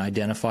quality and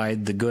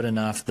identified the good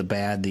enough, the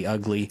bad, the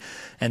ugly,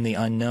 and the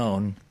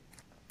unknown,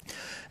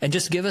 and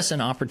just give us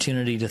an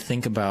opportunity to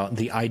think about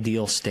the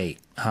ideal state.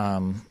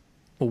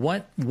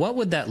 What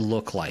would that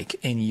look like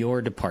in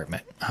your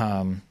department?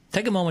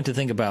 Take a moment to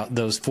think about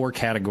those 4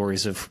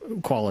 categories of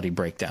quality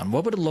breakdown.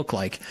 What would it look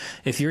like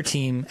if your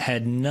team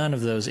had none of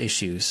those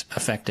issues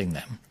affecting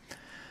them?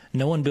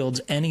 No one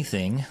builds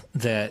anything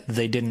that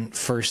they didn't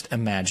first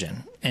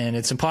imagine. And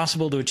it's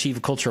impossible to achieve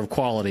a culture of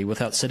quality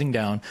without sitting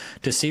down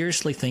to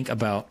seriously think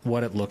about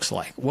what it looks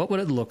like. What would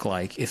it look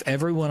like if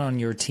everyone on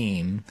your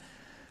team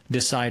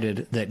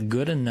decided that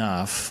good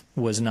enough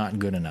was not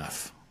good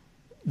enough?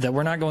 That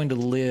we're not going to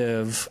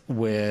live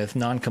with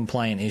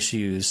non-compliant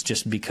issues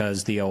just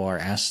because the OR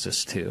asked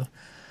us to.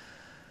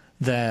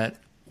 That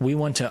we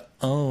want to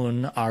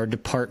own our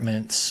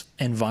department's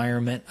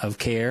environment of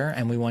care,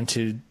 and we want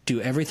to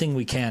do everything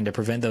we can to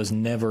prevent those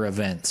never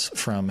events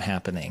from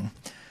happening.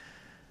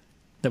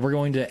 That we're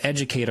going to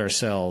educate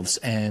ourselves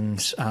and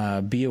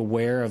be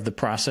aware of the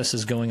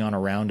processes going on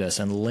around us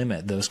and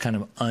limit those kind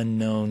of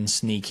unknown,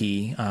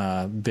 sneaky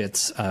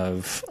bits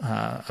of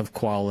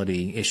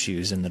quality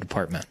issues in the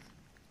department.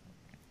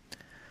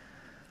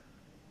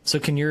 So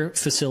can your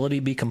facility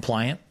be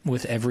compliant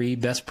with every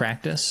best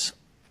practice?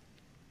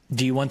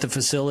 Do you want the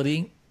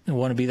facility,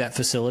 want to be that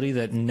facility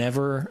that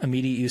never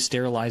immediate use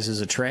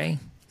sterilizes a tray?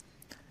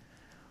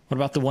 What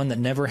about the one that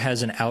never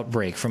has an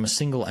outbreak from a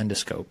single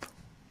endoscope?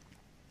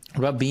 What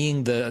about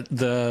being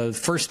the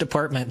first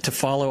department to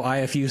follow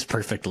IFUs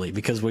perfectly,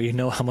 because we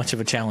know how much of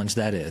a challenge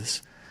that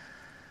is?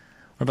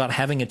 What about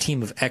having a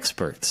team of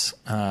experts,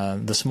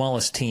 the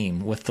smallest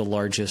team with the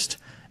largest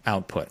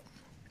output?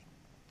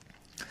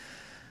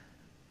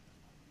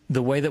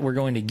 The way that we're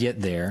going to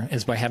get there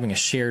is by having a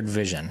shared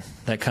vision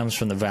that comes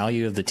from the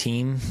value of the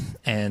team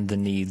and the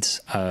needs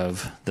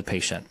of the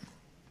patient.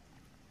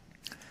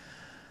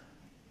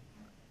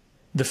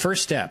 The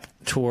first step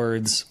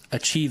towards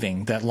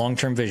achieving that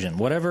long-term vision,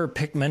 whatever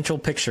mental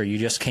picture you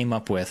just came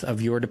up with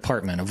of your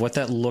department, of what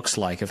that looks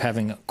like, of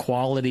having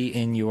quality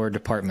in your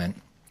department,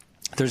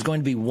 there's going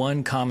to be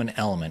one common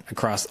element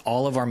across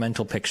all of our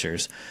mental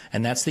pictures,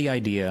 and that's the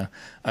idea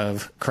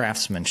of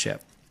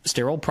craftsmanship.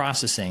 Sterile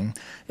processing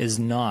is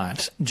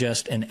not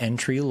just an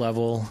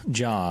entry-level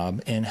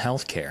job in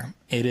healthcare.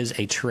 It is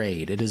a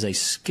trade. It is a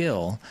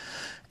skill,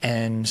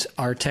 and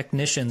our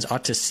technicians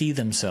ought to see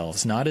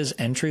themselves not as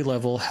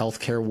entry-level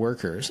healthcare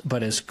workers,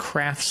 but as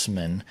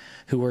craftsmen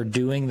who are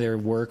doing their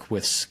work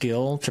with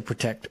skill to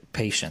protect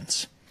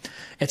patients.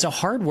 It's a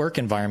hard work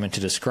environment to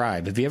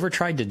describe. Have you ever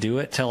tried to do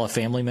it, tell a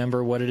family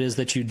member what it is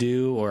that you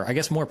do, or I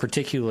guess more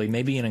particularly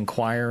maybe an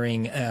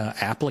inquiring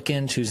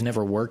applicant who's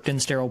never worked in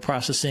sterile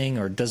processing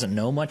or doesn't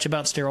know much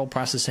about sterile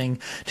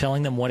processing,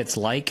 telling them what it's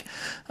like?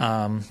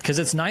 Because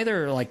it's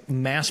neither like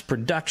mass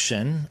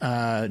production,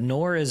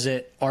 nor is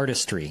it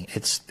artistry.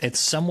 It's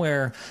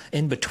somewhere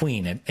in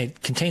between.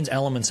 It contains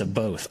elements of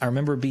both. I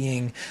remember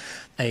being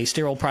a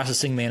sterile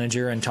processing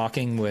manager and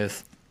talking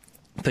with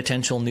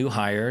potential new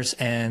hires,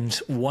 and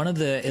one of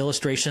the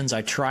illustrations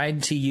I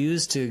tried to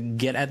use to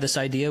get at this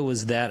idea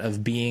was that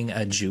of being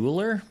a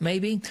jeweler,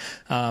 maybe,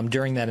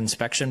 during that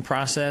inspection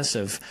process,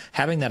 of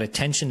having that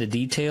attention to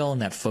detail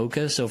and that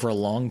focus over a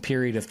long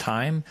period of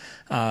time.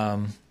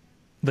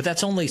 But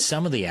that's only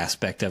some of the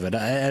aspect of it.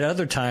 At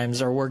other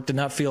times, our work did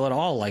not feel at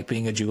all like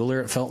being a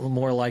jeweler. It felt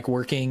more like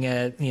working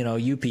at,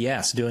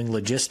 UPS, doing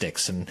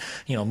logistics and,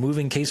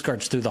 moving case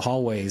carts through the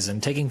hallways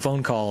and taking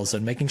phone calls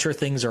and making sure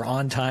things are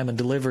on time and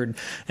delivered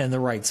in the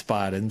right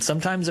spot. And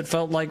sometimes it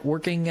felt like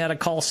working at a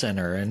call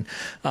center, and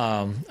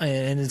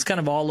it's kind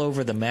of all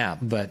over the map.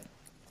 But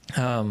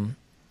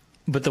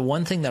the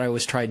one thing that I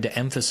always tried to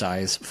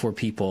emphasize for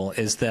people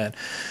is that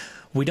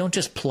we don't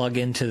just plug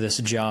into this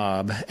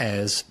job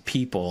as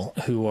people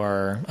who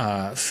are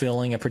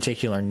filling a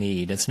particular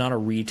need. It's not a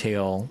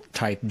retail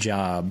type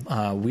job.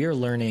 We are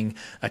learning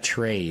a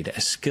trade,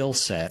 a skill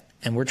set,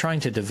 and we're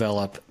trying to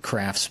develop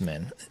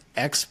craftsmen,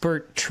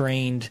 expert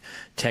trained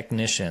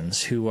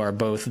technicians who are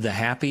both the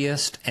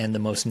happiest and the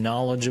most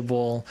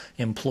knowledgeable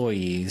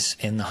employees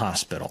in the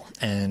hospital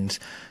and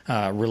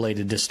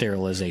related to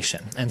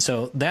sterilization. And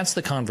so that's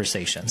the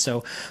conversation.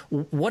 So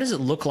what does it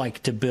look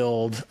like to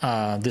build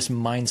this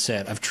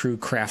mindset of true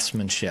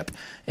craftsmanship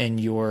in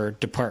your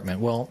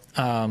department? Well,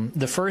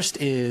 the first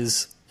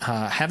is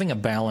having a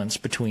balance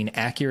between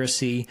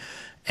accuracy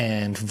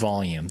and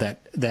volume,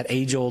 that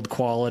age-old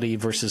quality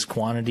versus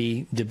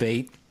quantity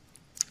debate.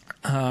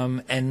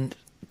 And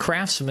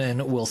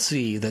craftsmen will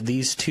see that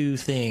these two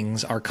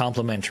things are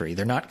complementary.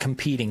 They're not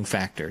competing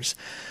factors.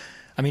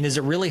 I mean, is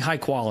it really high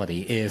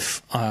quality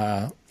if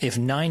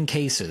 9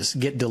 cases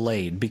get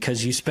delayed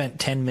because you spent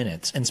 10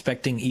 minutes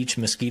inspecting each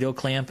mosquito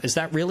clamp? Is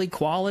that really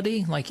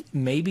quality? Like,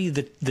 maybe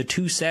the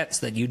 2 sets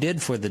that you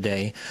did for the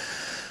day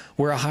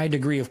were a high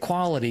degree of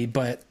quality,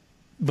 but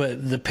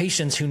the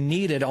patients who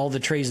needed all the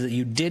trays that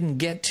you didn't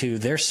get to,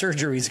 their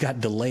surgeries got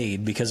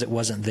delayed because it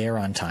wasn't there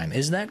on time.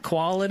 Is that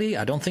quality?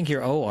 I don't think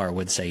your OR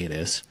would say it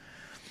is.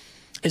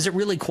 Is it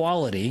really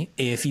quality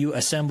if you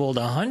assembled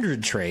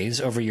 100 trays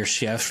over your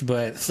shift,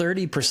 but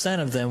 30%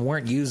 of them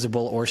weren't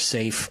usable or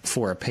safe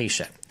for a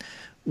patient?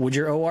 Would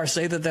your OR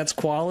say that that's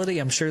quality?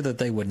 I'm sure that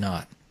they would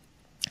not.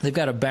 They've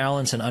got a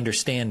balance and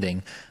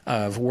understanding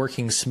of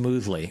working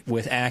smoothly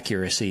with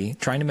accuracy,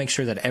 trying to make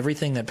sure that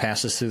everything that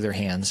passes through their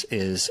hands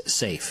is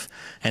safe.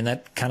 And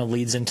that kind of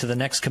leads into the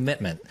next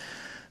commitment.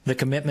 The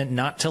commitment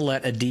not to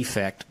let a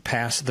defect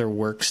pass their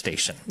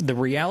workstation. The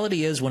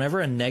reality is,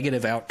 whenever a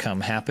negative outcome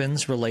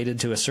happens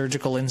related to a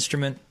surgical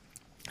instrument,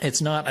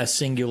 it's not a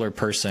singular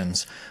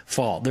person's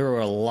fault. There are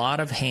a lot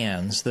of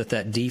hands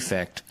that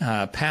defect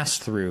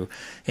passed through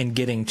in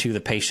getting to the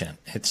patient.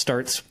 It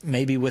starts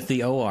maybe with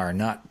the OR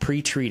not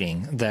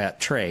pre-treating that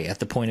tray at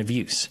the point of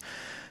use.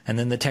 And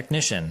then the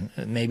technician,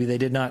 maybe they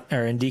did not,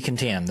 or in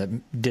decontam,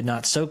 that did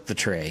not soak the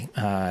tray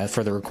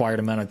for the required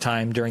amount of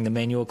time during the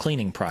manual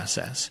cleaning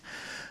process.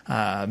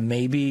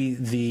 Maybe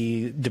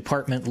the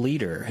department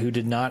leader who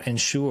did not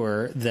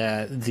ensure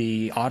that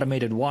the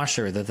automated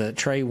washer that the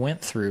tray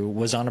went through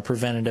was on a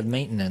preventative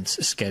maintenance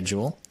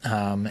schedule,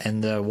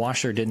 and the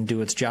washer didn't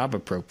do its job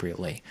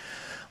appropriately.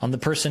 On the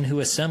person who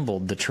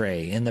assembled the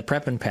tray in the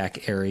prep and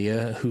pack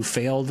area who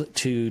failed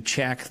to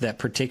check that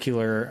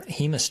particular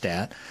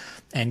hemostat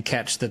and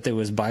catch that there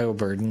was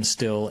bioburden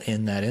still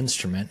in that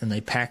instrument, and they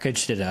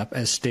packaged it up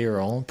as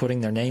sterile,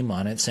 putting their name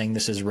on it, saying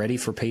this is ready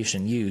for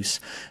patient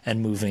use,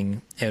 and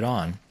moving it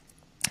on.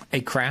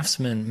 A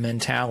craftsman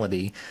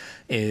mentality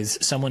is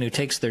someone who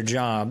takes their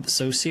job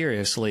so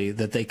seriously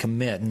that they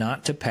commit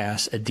not to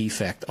pass a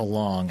defect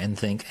along and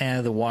think,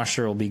 the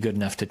washer will be good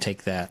enough to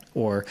take that.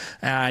 Or,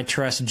 I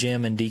trust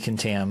Jim and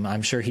decontam.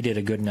 I'm sure he did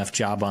a good enough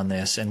job on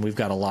this, and we've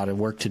got a lot of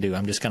work to do.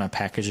 I'm just going to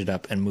package it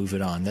up and move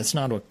it on. That's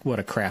not what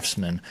a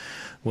craftsman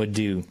would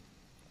do.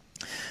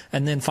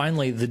 And then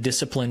finally, the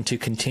discipline to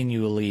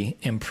continually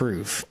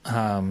improve.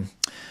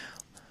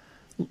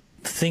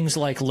 Things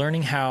like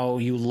learning how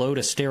you load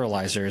a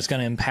sterilizer is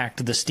going to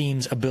impact the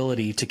steam's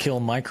ability to kill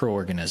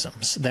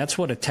microorganisms. That's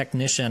what a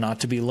technician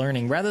ought to be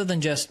learning, rather than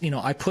just,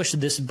 I push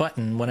this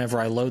button whenever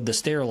I load the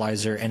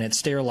sterilizer and it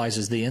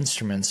sterilizes the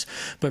instruments,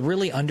 but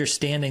really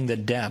understanding the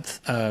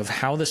depth of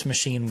how this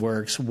machine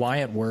works,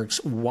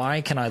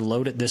 why can I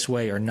load it this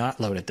way or not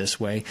load it this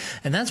way.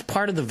 And that's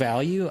part of the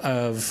value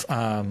of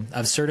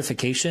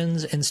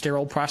certifications in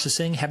sterile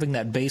processing, having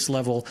that base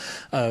level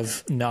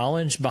of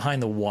knowledge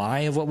behind the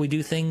why of what we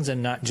do things,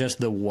 and not just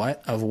the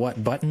what of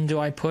what button do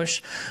I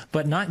push,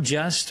 but not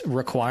just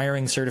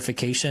requiring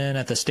certification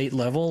at the state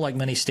level like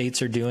many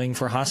states are doing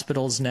for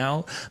hospitals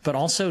now, but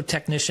also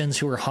technicians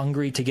who are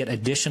hungry to get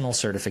additional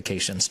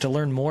certifications, to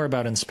learn more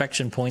about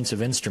inspection points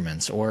of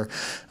instruments, or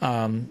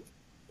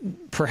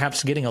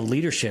perhaps getting a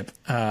leadership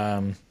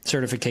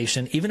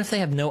certification, even if they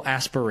have no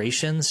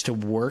aspirations to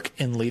work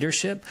in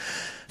leadership.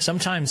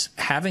 Sometimes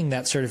having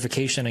that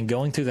certification and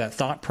going through that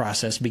thought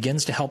process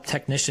begins to help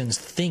technicians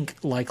think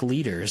like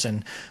leaders,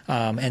 and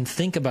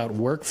think about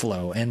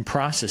workflow and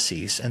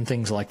processes and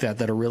things like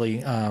that are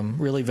really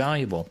really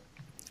valuable.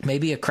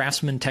 Maybe a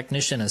craftsman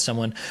technician is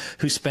someone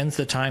who spends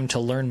the time to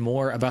learn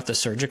more about the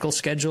surgical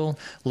schedule,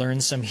 learn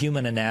some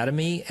human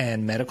anatomy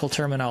and medical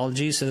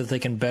terminology so that they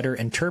can better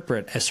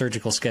interpret a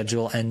surgical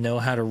schedule and know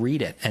how to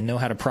read it and know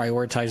how to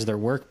prioritize their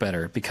work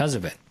better because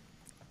of it.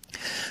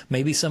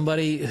 Maybe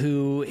somebody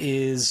who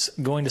is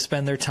going to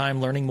spend their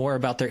time learning more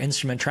about their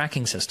instrument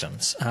tracking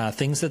systems,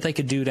 things that they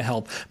could do to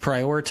help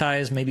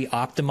prioritize, maybe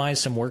optimize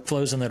some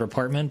workflows in their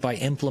department by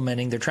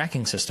implementing their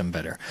tracking system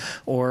better.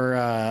 Or,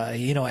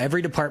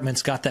 every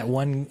department's got that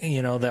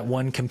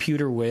one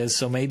computer whiz,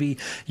 so maybe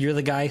you're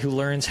the guy who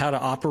learns how to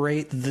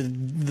operate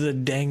the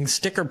dang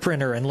sticker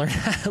printer and learn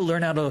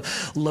how to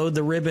load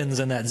the ribbons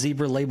in that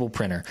zebra label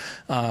printer.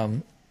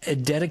 A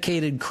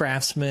dedicated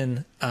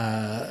craftsman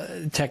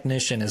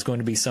technician is going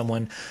to be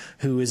someone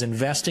who is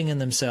investing in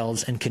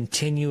themselves and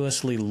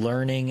continuously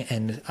learning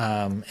and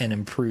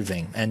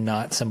improving, and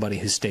not somebody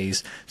who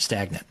stays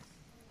stagnant.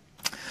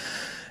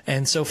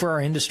 And so for our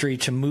industry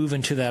to move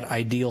into that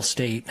ideal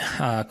state,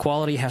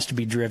 quality has to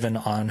be driven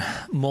on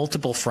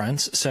multiple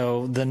fronts.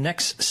 So the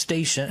next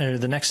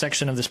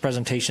section of this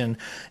presentation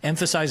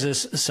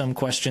emphasizes some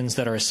questions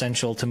that are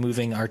essential to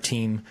moving our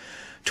team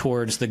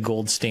towards the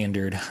gold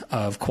standard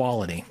of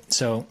quality.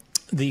 So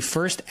the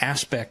first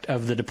aspect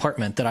of the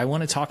department that I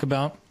want to talk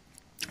about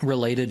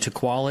related to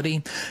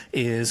quality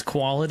is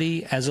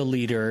quality as a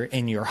leader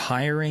in your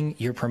hiring,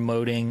 your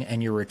promoting,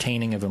 and your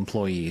retaining of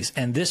employees.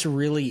 And this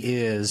really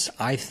is,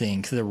 I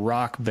think, the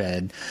rock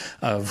bed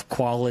of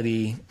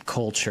quality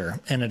culture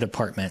in a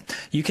department.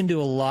 You can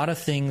do a lot of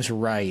things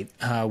right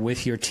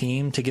with your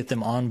team to get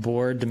them on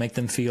board, to make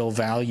them feel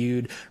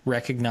valued,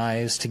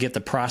 recognized, to get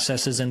the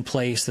processes in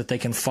place that they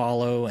can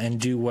follow and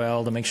do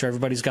well, to make sure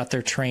everybody's got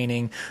their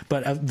training.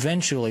 But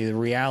eventually, the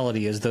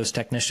reality is those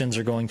technicians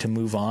are going to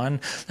move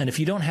on. And if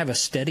you don't have a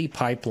steady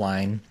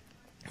pipeline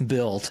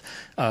built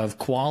of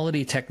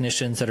quality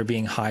technicians that are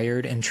being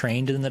hired and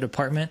trained in the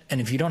department,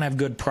 and if you don't have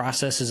good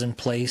processes in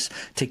place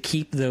to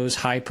keep those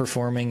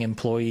high-performing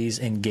employees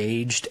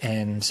engaged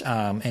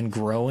and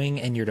growing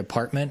in your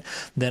department,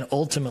 then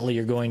ultimately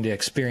you're going to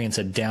experience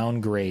a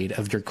downgrade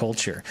of your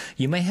culture.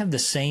 You may have the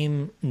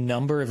same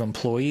number of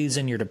employees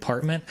in your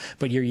department,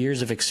 but your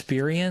years of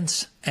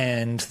experience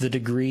and the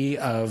degree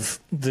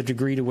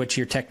to which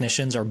your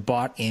technicians are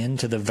bought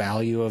into the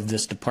value of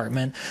this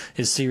department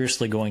is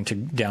seriously going to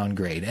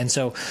downgrade. And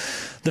so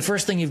the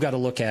first thing you've got to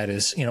look at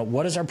is,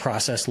 what does our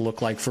process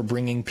look like for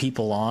bringing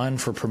people on,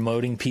 for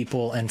promoting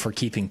people, and for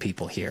keeping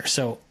people here?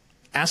 So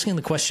asking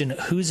the question,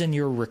 who's in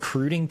your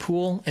recruiting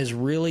pool, is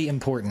really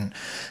important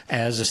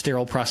as a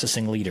sterile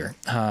processing leader.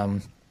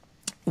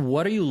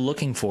 What are you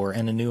looking for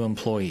in a new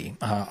employee?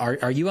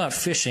 Are you out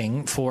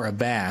fishing for a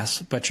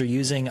bass, but you're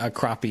using a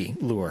crappie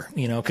lure?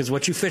 Because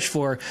what you fish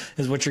for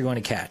is what you're going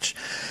to catch.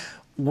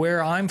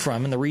 Where I'm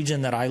from, in the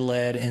region that I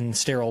led in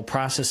sterile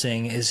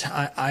processing, is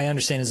I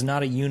understand is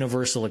not a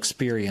universal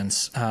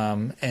experience.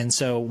 And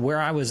so where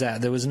I was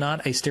at, there was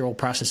not a sterile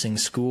processing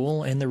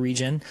school in the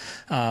region,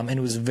 and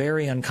it was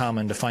very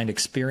uncommon to find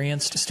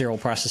experienced sterile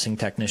processing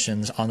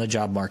technicians on the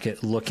job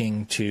market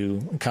looking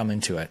to come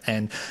into it.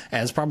 And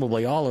as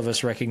probably all of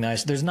us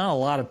recognize, there's not a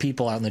lot of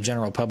people out in the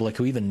general public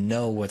who even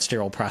know what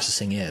sterile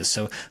processing is.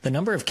 So the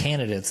number of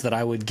candidates that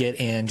I would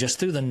get in just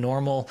through the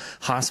normal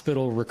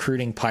hospital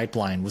recruiting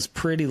pipeline was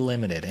pretty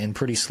limited and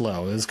pretty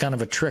slow. It was kind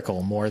of a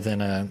trickle more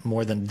than a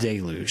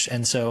deluge.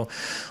 And so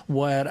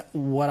what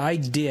I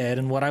did,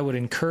 and what I would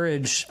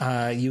encourage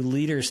you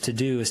leaders to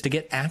do, is to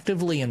get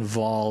actively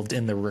involved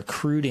in the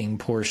recruiting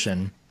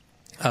portion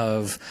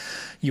of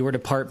your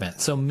department.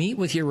 So meet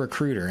with your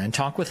recruiter and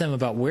talk with them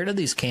about where do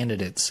these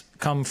candidates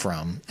come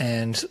from,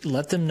 and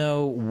let them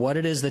know what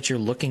it is that you're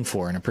looking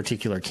for in a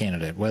particular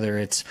candidate, whether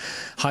it's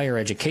higher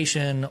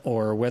education,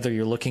 or whether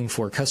you're looking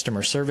for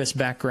customer service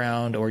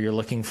background, or you're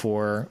looking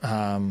for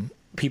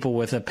people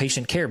with a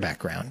patient care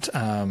background.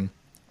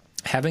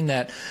 Having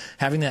that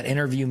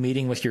interview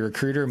meeting with your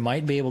recruiter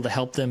might be able to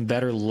help them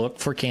better look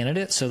for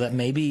candidates, so that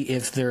maybe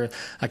if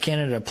a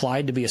candidate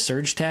applied to be a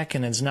surge tech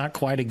and it's not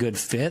quite a good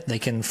fit, they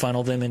can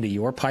funnel them into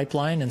your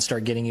pipeline and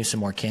start getting you some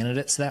more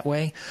candidates that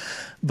way.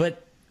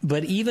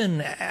 But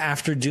even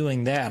after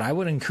doing that, I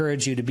would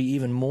encourage you to be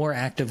even more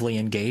actively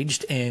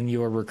engaged in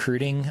your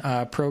recruiting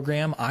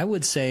program. I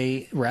would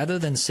say, rather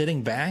than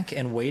sitting back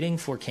and waiting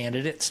for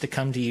candidates to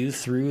come to you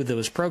through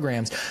those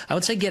programs, I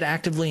would say get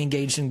actively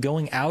engaged in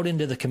going out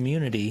into the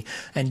community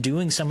and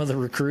doing some of the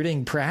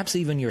recruiting, perhaps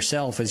even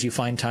yourself as you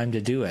find time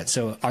to do it.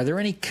 So are there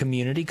any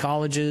community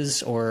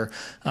colleges or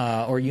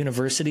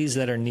universities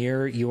that are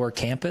near your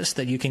campus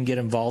that you can get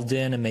involved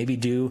in and maybe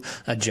do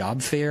a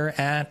job fair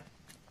at?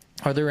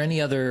 Are there any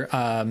other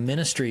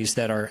ministries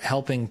that are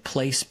helping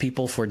place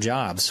people for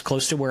jobs?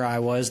 Close to where I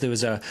was, there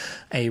was a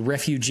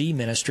refugee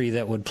ministry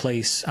that would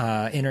place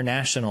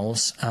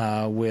internationals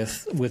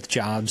with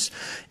jobs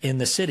in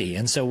the city.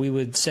 And so we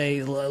would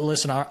say,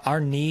 listen, our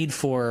need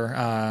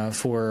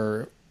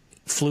for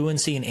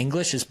fluency in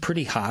English is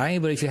pretty high,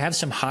 but if you have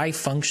some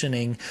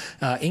high-functioning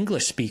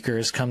English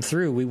speakers come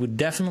through, we would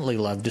definitely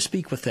love to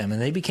speak with them.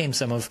 And they became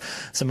some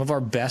of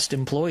our best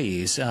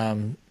employees.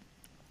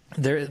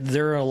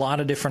 There are a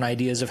lot of different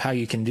ideas of how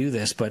you can do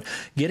this, but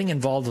getting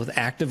involved with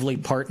actively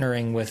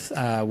partnering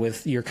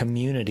with your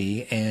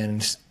community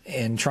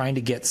and trying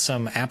to get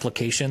some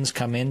applications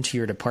come into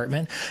your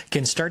department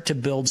can start to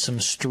build some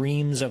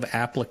streams of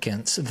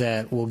applicants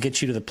that will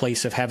get you to the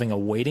place of having a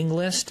waiting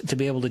list to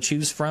be able to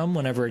choose from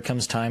whenever it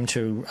comes time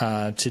to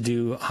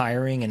do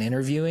hiring and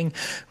interviewing,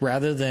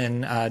 rather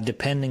than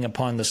depending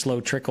upon the slow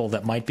trickle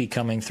that might be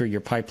coming through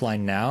your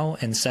pipeline now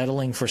and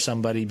settling for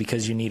somebody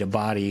because you need a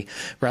body,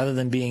 rather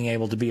than being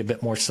able to be a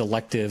bit more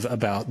selective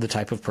about the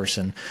type of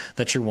person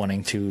that you're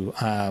wanting to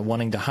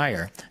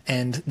hire.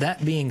 And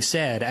that being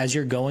said, as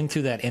you're going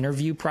through that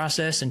interview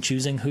process and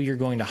choosing who you're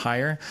going to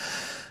hire,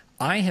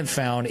 I have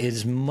found it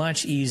is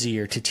much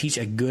easier to teach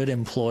a good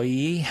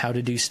employee how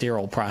to do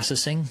sterile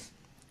processing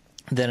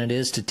than it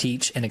is to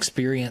teach an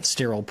experienced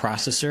sterile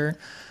processor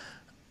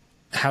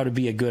how to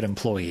be a good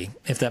employee,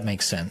 if that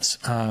makes sense.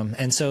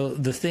 And so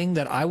the thing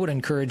that I would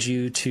encourage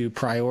you to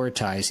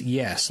prioritize,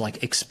 yes,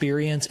 like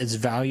experience is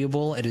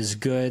valuable, it is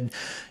good,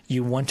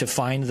 you want to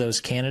find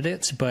those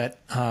candidates, but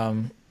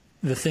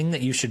the thing that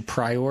you should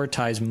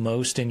prioritize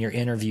most in your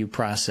interview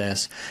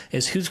process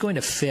is who's going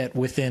to fit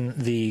within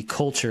the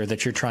culture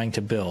that you're trying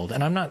to build.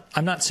 And I'm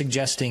not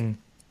suggesting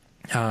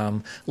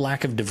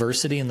lack of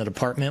diversity in the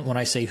department. When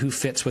I say who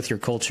fits with your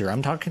culture,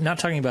 I'm not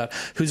talking about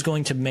who's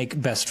going to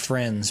make best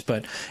friends,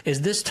 but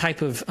is this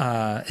type of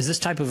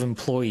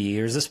employee,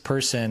 or is this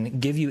person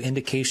give you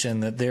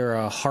indication that they're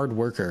a hard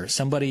worker,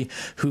 somebody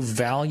who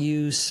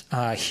values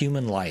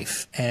human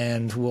life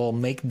and will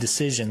make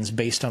decisions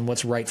based on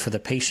what's right for the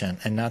patient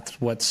and not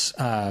what's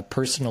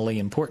personally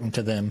important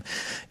to them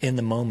in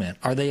the moment?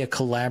 Are they a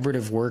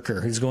collaborative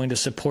worker who's going to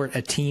support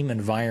a team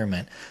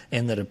environment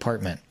in the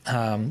department?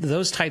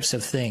 Those types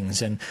of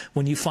things. And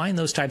when you find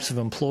those types of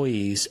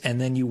employees and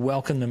then you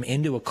welcome them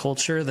into a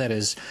culture that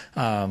is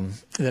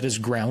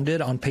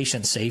grounded on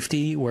patient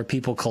safety, where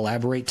people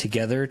collaborate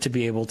together to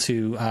be able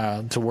to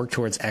work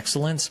towards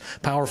excellence,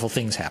 powerful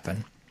things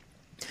happen.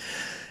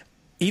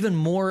 Even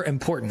more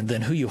important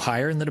than who you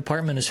hire in the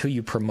department is who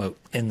you promote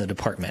in the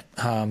department,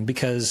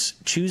 because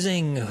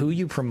choosing who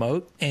you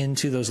promote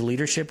into those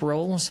leadership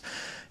roles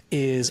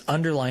is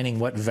underlining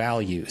what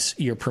values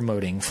you're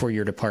promoting for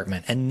your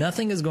department. And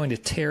nothing is going to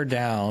tear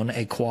down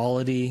a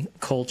quality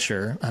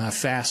culture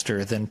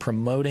faster than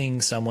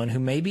promoting someone who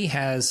maybe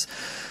has,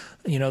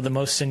 the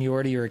most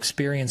seniority or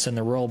experience in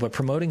the role, but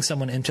promoting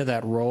someone into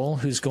that role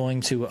who's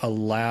going to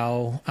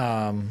allow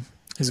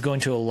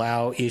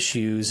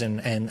issues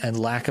and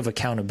lack of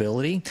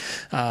accountability.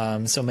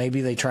 So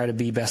maybe they try to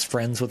be best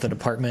friends with the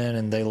department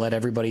and they let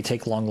everybody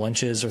take long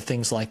lunches or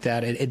things like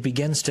that. It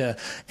begins to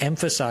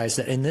emphasize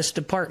that in this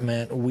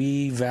department,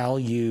 we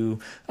value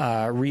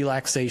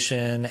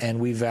relaxation and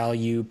we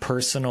value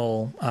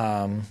personal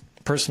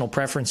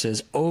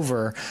preferences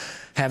over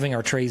having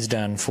our trays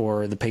done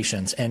for the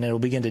patients, and it'll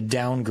begin to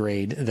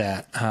downgrade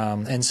that.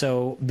 And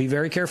so be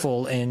very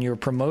careful in your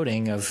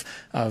promoting of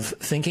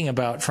thinking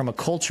about, from a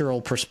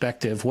cultural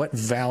perspective, what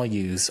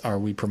values are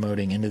we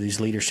promoting into these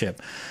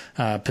leadership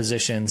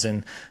positions.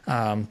 And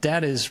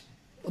that is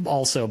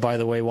also, by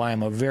the way, why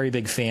I'm a very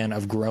big fan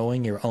of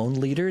growing your own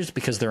leaders,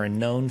 because they're a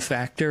known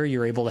factor.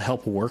 You're able to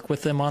help work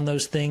with them on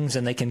those things,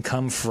 and they can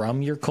come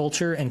from your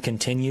culture and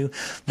continue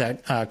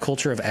that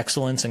culture of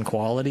excellence and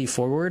quality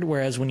forward.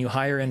 Whereas when you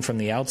hire in from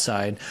the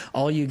outside,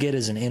 all you get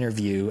is an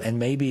interview and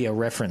maybe a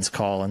reference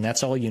call, and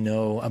that's all you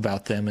know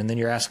about them. And then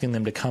you're asking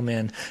them to come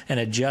in and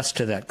adjust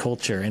to that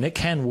culture. And it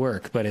can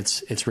work, but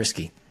it's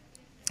risky.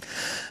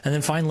 And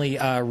then finally,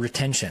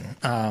 retention.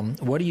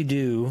 What do you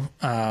do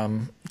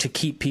to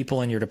keep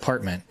people in your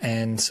department?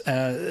 And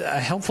a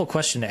helpful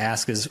question to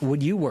ask is,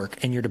 would you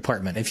work in your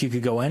department if you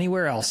could go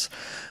anywhere else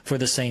for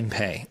the same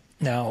pay?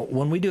 Now,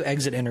 when we do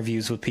exit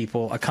interviews with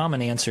people, a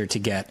common answer to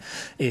get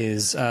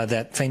is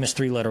that famous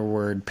three-letter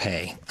word,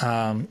 pay.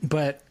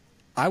 But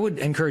I would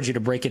encourage you to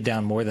break it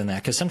down more than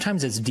that, because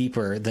sometimes it's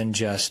deeper than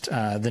just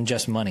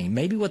money.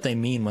 Maybe what they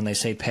mean when they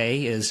say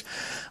pay is,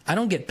 I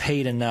don't get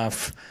paid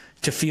enough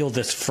to feel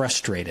this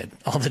frustrated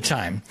all the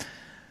time.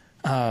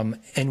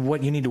 And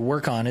what you need to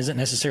work on isn't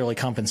necessarily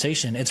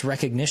compensation, it's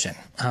recognition.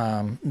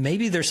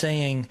 Maybe they're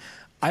saying,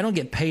 I don't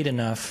get paid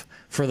enough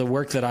for the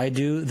work that I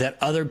do that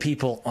other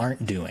people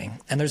aren't doing.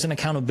 And there's an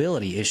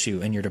accountability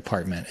issue in your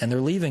department. And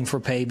they're leaving for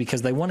pay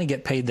because they want to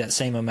get paid that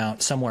same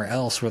amount somewhere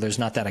else where there's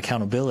not that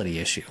accountability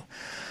issue.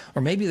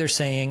 Or maybe they're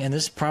saying, and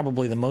this is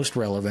probably the most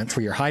relevant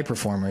for your high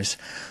performers,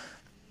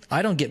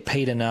 I don't get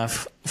paid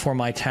enough for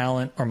my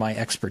talent or my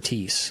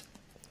expertise.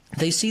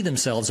 They see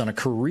themselves on a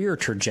career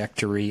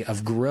trajectory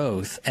of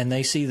growth, and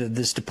they see that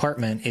this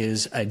department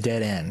is a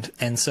dead end.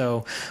 And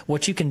so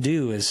what you can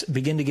do is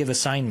begin to give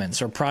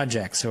assignments or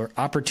projects or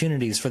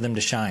opportunities for them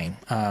to shine.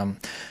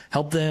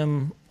 Help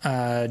them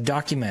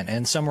document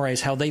and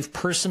summarize how they've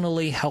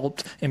personally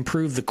helped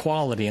improve the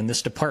quality in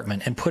this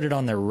department and put it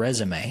on their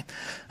resume.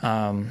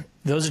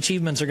 Those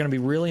achievements are going to be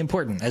really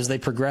important as they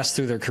progress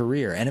through their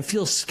career. And it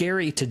feels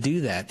scary to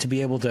do that, to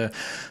be able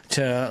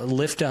to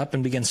lift up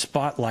and begin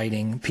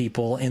spotlighting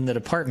people in the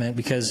department,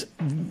 because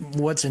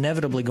what's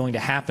inevitably going to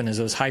happen is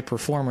those high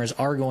performers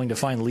are going to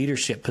find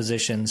leadership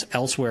positions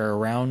elsewhere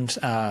around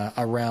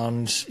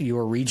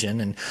your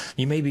region. And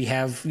you maybe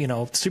have,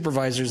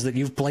 supervisors that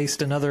you've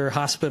placed in other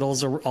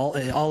hospitals or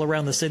all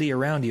around the city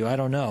around you. I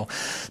don't know.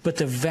 But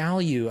the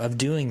value of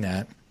doing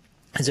that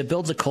is it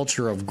builds a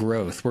culture of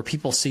growth where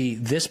people see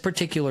this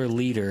particular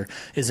leader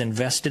is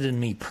invested in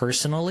me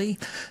personally,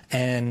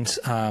 and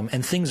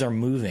things are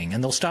moving,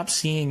 and they'll stop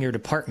seeing your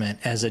department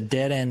as a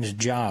dead-end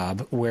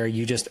job where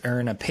you just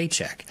earn a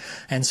paycheck.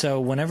 And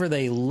so whenever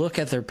they look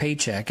at their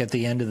paycheck at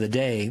the end of the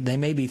day, they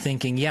may be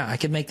thinking, yeah, I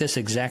could make this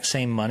exact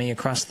same money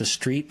across the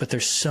street, but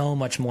there's so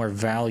much more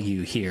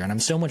value here, and I'm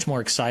so much more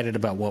excited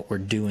about what we're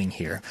doing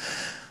here.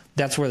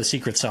 That's where the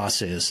secret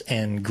sauce is,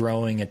 in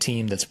growing a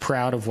team that's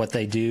proud of what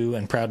they do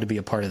and proud to be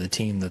a part of the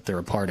team that they're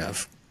a part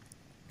of.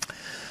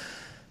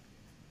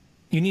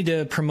 You need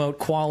to promote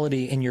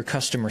quality in your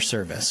customer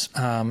service.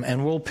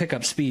 And we'll pick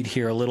up speed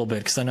here a little bit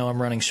because I know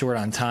I'm running short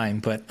on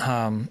time, but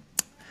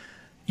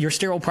your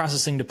sterile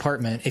processing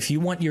department, if you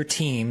want your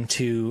team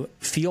to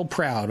feel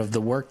proud of the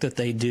work that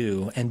they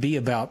do and be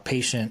about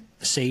patient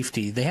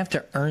safety, they have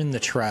to earn the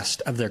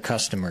trust of their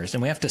customers.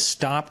 And we have to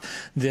stop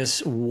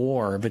this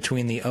war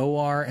between the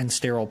OR and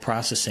sterile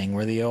processing,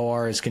 where the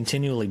OR is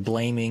continually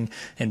blaming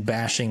and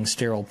bashing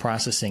sterile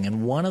processing.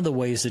 And one of the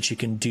ways that you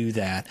can do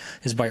that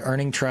is by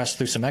earning trust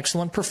through some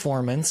excellent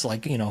performance,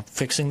 like,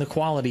 fixing the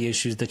quality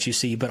issues that you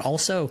see, but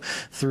also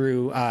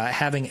through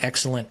having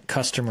excellent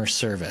customer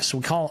service.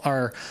 We call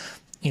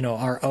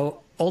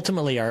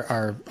ultimately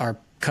our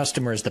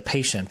customer is the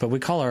patient, but we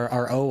call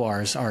our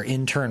ORs our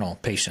internal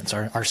patients,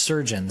 our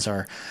surgeons,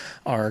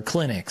 our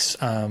clinics,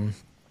 and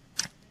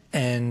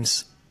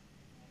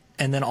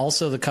then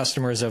also the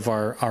customers of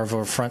our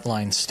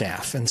frontline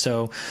staff. And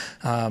so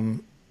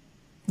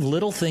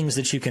little things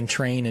that you can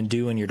train and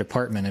do in your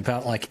department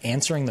about, like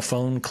answering the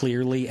phone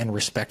clearly and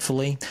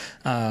respectfully,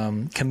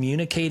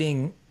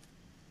 communicating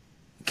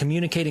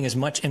as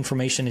much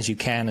information as you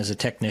can as a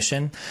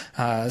technician.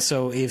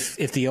 So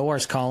if the OR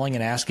is calling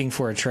and asking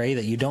for a tray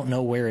that you don't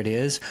know where it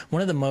is,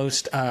 one of the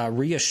most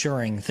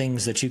reassuring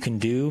things that you can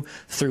do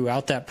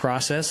throughout that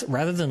process,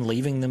 rather than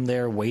leaving them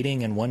there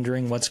waiting and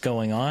wondering what's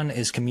going on,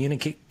 is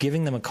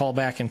giving them a call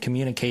back and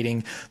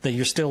communicating that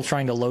you're still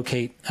trying to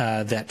locate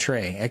that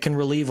tray. It can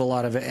relieve a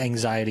lot of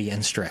anxiety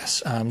and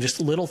stress. Just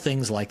little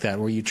things like that,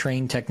 where you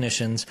train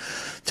technicians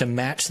to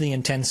match the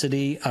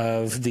intensity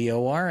of the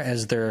OR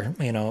as they're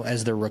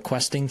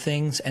requesting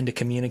things, and to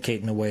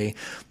communicate in a way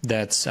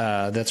that's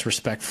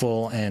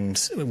respectful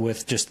and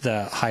with just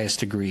the highest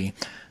degree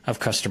of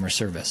customer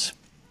service.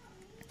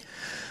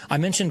 I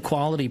mentioned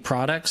quality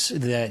products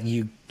that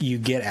you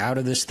get out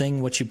of this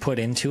thing, what you put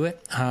into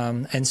it.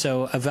 And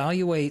so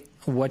evaluate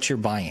what you're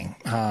buying.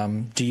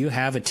 Do you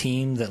have a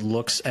team that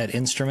looks at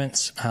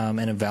instruments and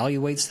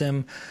evaluates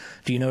them?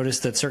 Do you notice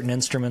that certain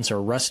instruments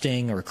are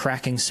rusting or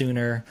cracking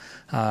sooner?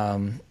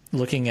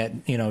 Looking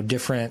at,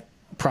 different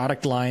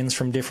product lines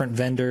from different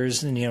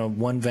vendors, and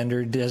one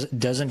vendor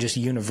doesn't just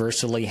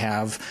universally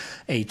have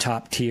a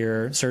top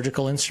tier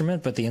surgical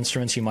instrument, but the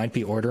instruments you might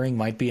be ordering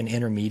might be an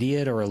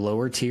intermediate or a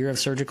lower tier of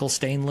surgical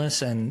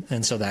stainless,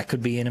 and so that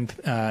could be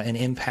an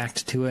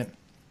impact to it.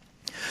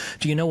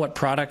 Do you know what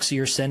products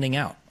you're sending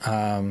out?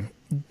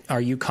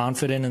 Are you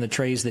confident in the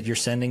trays that you're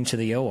sending to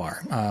the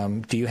OR?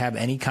 Do you have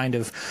any kind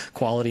of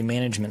quality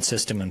management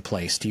system in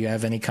place? Do you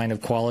have any kind of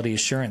quality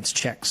assurance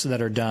checks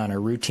that are done, or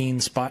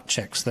routine spot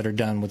checks that are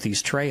done with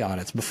these tray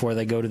audits before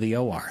they go to the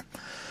OR?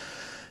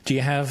 Do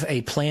you have a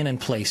plan in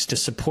place to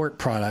support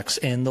products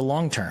in the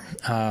long term?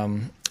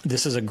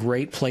 This is a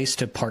great place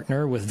to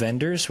partner with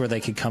vendors, where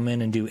they could come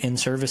in and do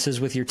in-services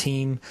with your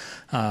team,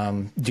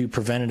 do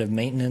preventative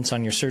maintenance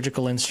on your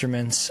surgical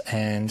instruments,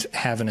 and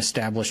have an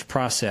established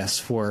process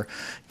for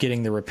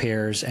getting the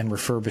repairs and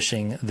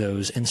refurbishing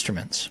those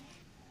instruments.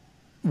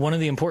 One of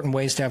the important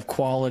ways to have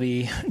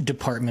quality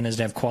department is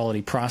to have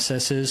quality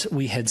processes,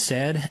 we had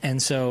said.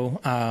 And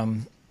so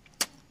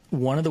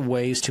one of the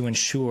ways to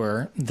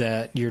ensure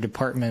that your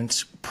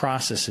department's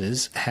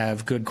processes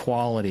have good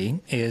quality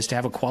is to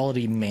have a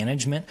quality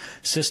management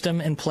system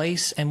in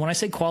place. And when I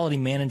say quality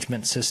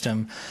management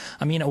system,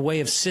 I mean a way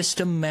of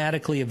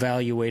systematically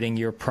evaluating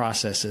your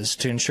processes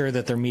to ensure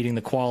that they're meeting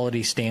the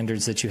quality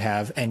standards that you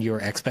have and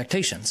your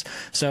expectations.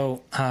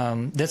 So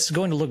that's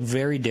going to look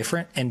very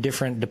different in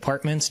different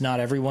departments. Not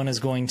everyone is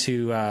going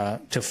to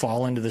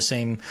fall into the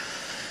same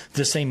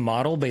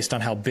model based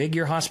on how big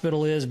your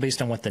hospital is,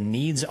 based on what the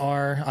needs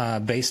are,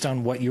 based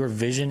on what your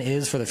vision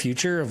is for the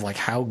future of like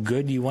how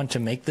good you want to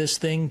make this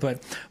thing.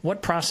 But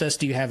what process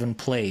do you have in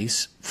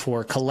place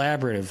for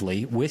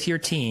collaboratively with your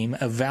team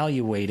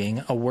evaluating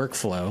a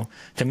workflow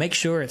to make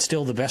sure it's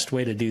still the best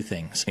way to do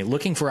things?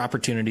 Looking for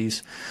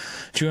opportunities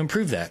to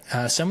improve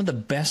that. Some of the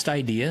best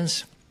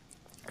ideas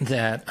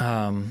that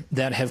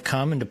have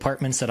come in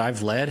departments that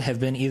I've led have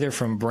been either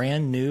from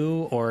brand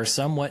new or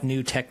somewhat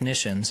new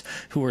technicians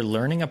who were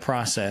learning a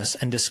process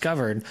and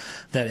discovered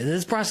that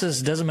this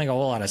process doesn't make a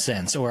whole lot of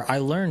sense, or I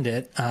learned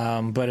it,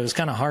 but it was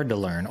kind of hard to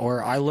learn,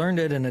 or I learned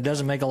it and it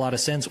doesn't make a lot of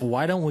sense.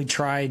 Why don't we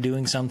try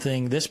doing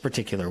something this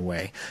particular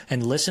way?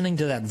 And listening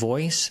to that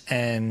voice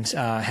and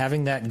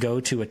having that go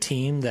to a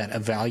team that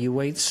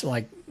evaluates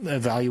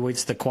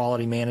the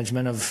quality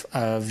management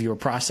of your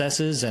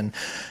processes and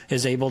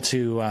is able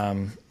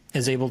to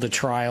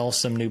trial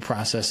some new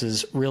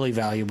processes, really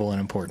valuable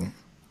and important.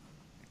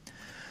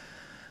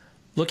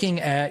 Looking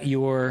at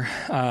your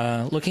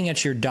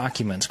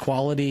documents,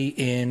 quality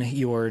in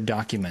your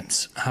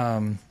documents.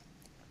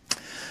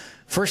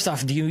 First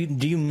off, do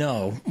you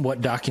know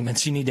what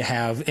documents you need to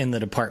have in the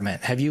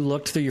department? Have you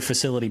looked through your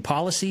facility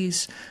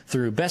policies,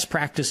 through best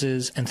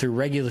practices, and through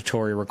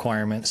regulatory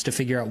requirements to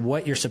figure out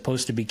what you're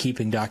supposed to be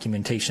keeping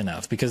documentation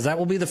of? Because that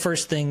will be the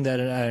first thing that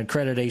an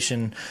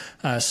accreditation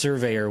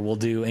surveyor will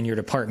do in your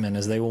department,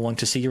 is they will want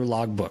to see your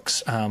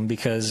logbooks.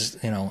 Because,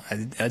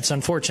 it's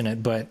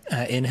unfortunate, but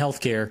in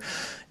healthcare,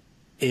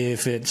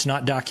 if it's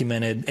not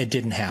documented, it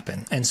didn't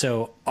happen. And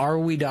so are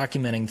we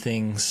documenting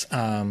things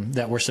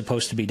that we're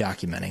supposed to be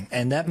documenting?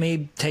 And that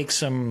may take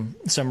some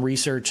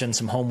research and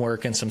some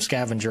homework and some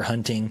scavenger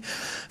hunting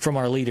from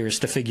our leaders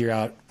to figure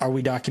out, are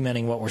we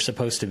documenting what we're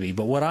supposed to be?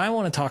 But what I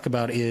want to talk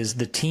about is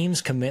the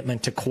team's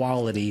commitment to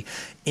quality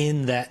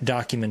in that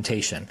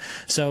documentation.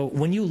 So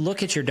when you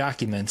look at your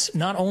documents,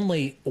 not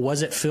only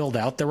was it filled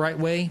out the right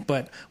way,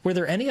 but were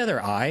there any other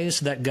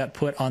eyes that got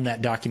put on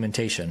that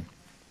documentation?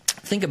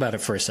 Think about it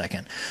for a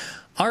second.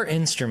 Our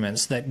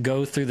instruments that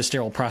go through the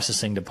sterile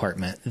processing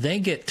department, they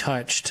get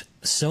touched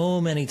so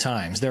many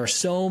times. There are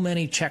so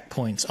many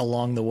checkpoints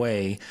along the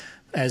way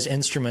as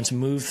instruments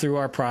move through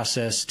our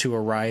process to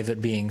arrive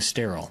at being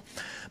sterile.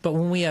 But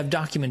when we have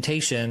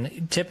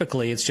documentation,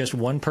 typically it's just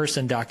one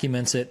person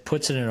documents it,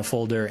 puts it in a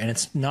folder, and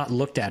it's not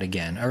looked at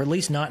again, or at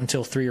least not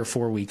until 3 or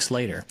 4 weeks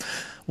later.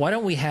 Why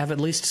don't we have at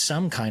least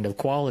some kind of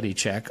quality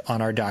check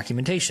on our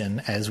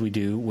documentation as we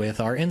do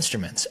with our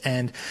instruments?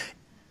 And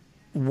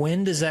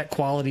when does that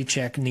quality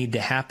check need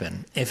to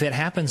happen? If it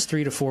happens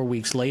 3 to 4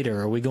 weeks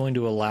later, are we going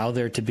to allow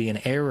there to be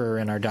an error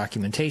in our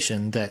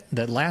documentation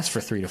that lasts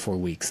for 3 to 4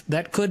 weeks?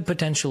 That could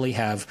potentially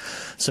have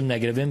some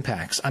negative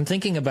impacts. I'm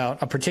thinking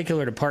about a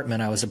particular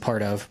department I was a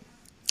part of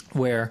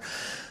where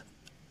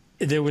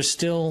there was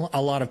still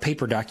a lot of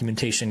paper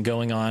documentation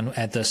going on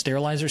at the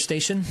sterilizer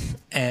station,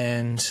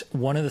 and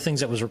one of the things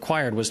that was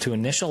required was to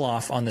initial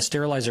off on the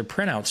sterilizer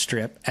printout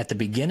strip at the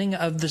beginning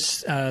of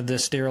the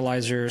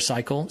sterilizer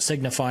cycle,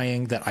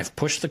 signifying that I've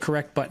pushed the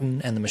correct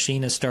button and the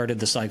machine has started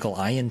the cycle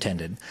I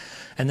intended.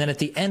 And then at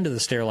the end of the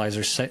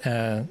sterilizer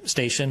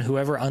station,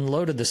 whoever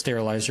unloaded the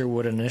sterilizer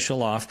would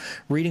initial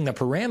off, reading the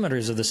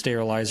parameters of the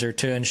sterilizer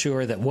to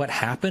ensure that what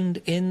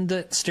happened in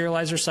the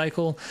sterilizer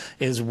cycle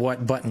is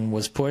what button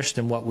was pushed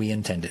and what we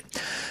intended.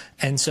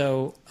 And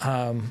so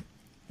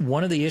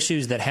one of the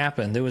issues that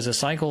happened, there was a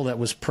cycle that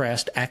was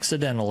pressed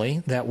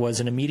accidentally that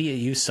was an immediate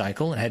use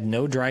cycle and had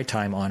no dry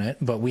time on it,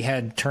 but we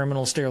had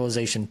terminal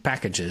sterilization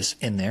packages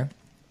in there.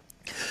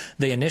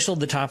 They initialed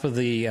the top of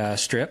the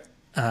strip,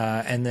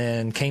 and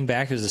then came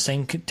back. It was the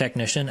same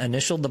technician,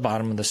 initialed the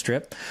bottom of the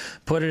strip,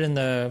 put it in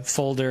the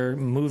folder,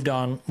 moved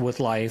on with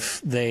life.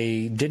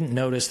 They didn't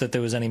notice that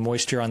there was any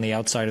moisture on the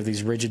outside of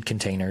these rigid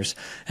containers,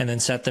 and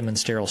then set them in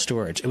sterile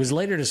storage. It was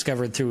later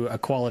discovered through a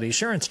quality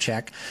assurance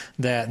check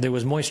that there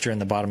was moisture in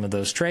the bottom of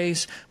those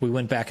trays. We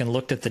went back and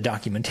looked at the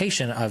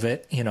documentation of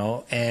it,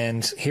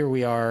 and here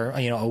we are,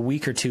 a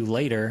week or two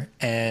later,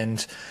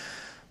 and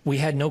we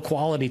had no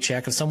quality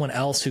check of someone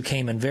else who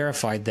came and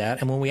verified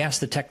that. And when we asked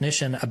the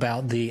technician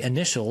about the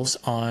initials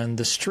on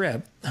the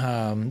strip,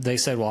 they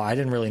said, well, I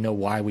didn't really know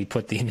why we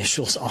put the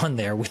initials on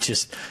there.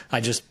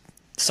 I just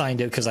signed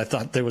it because I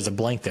thought there was a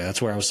blank there.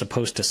 That's where I was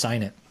supposed to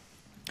sign it.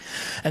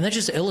 And that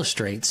just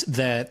illustrates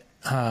that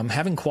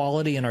having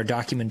quality in our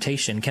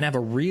documentation can have a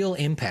real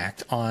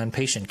impact on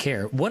patient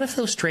care. What if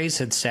those trays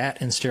had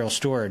sat in sterile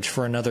storage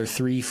for another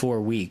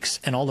 3-4 weeks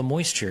and all the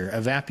moisture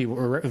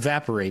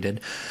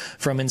evaporated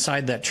from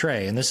inside that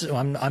tray? And this is,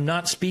 I'm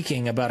not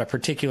speaking about a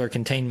particular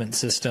containment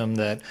system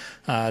that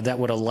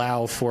would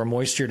allow for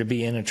moisture to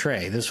be in a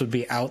tray. This would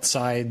be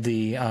outside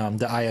the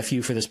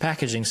IFU for this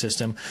packaging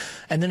system.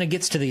 And then it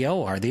gets to the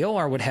OR. The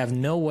OR would have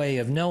no way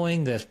of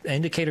knowing. The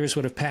indicators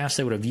would have passed.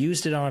 They would have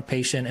used it on a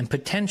patient and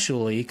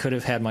potentially could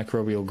have had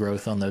microbial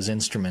growth on those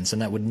instruments,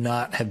 and that would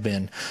not have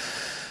been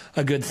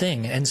a good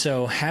thing. And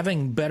so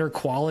having better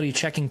quality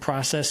checking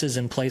processes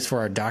in place for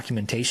our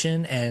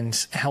documentation and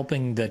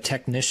helping the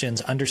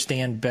technicians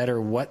understand better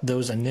what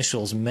those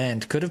initials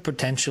meant could have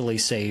potentially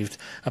saved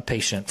a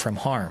patient from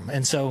harm.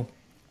 And so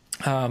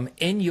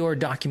in your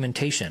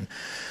documentation,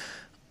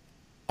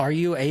 are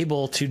you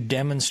able to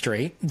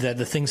demonstrate that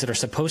the things that are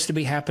supposed to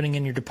be happening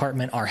in your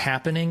department are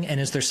happening? And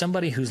is there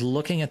somebody who's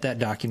looking at that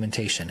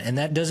documentation? And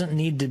that doesn't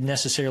need to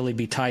necessarily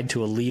be tied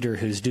to a leader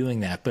who's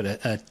doing that, but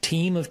a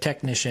team of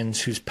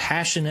technicians who's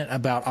passionate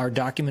about our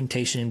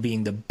documentation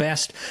being the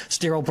best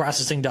sterile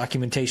processing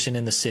documentation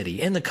in the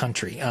city, in the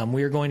country.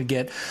 We are going to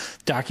get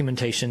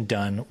documentation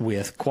done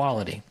with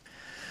quality.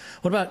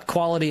 What about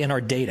quality in our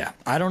data?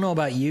 I don't know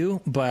about you,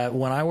 but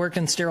when I worked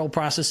in sterile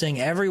processing,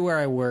 everywhere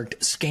I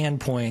worked, scan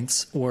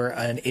points were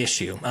an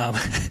issue.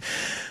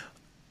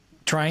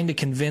 Trying to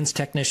convince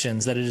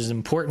technicians that it is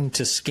important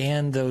to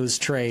scan those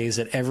trays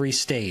at every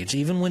stage,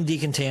 even when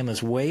decontam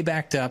is way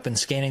backed up and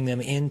scanning them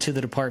into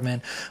the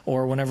department,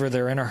 or whenever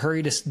they're in a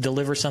hurry to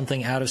deliver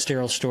something out of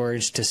sterile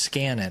storage, to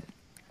scan it.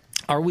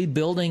 Are we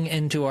building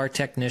into our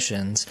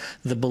technicians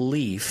the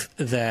belief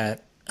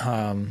that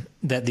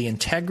the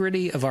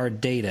integrity of our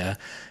data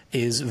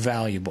is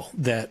valuable,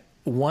 that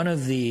one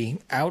of the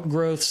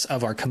outgrowths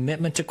of our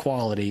commitment to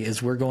quality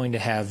is we're going to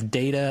have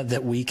data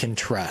that we can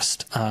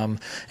trust, and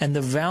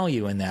the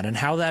value in that and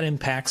how that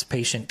impacts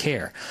patient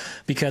care,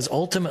 because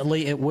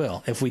ultimately it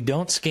will. If we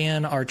don't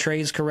scan our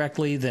trays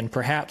correctly, then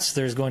perhaps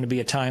there's going to be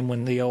a time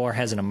when the OR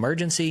has an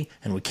emergency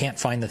and we can't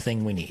find the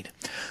thing we need.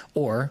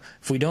 Or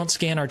if we don't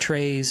scan our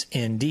trays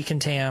in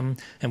decontam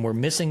and we're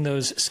missing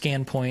those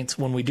scan points,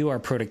 when we do our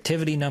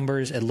productivity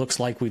numbers, it looks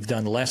like we've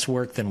done less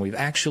work than we've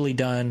actually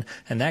done,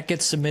 and that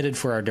gets submitted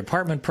for our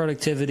department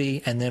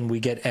productivity, and then we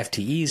get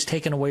FTEs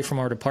taken away from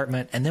our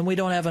department, and then we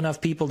don't have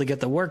enough people to get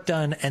the work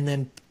done, and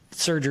then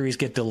surgeries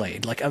get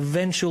delayed. Like,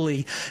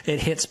 eventually it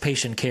hits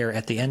patient care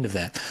at the end of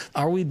that.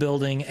 Are we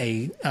building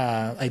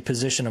a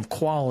position of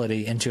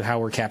quality into how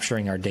we're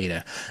capturing our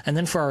data? And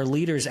then for our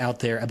leaders out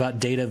there about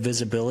data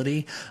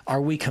visibility,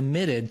 are we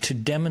committed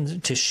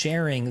to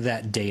sharing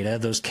that data,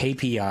 those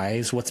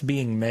KPIs, what's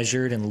being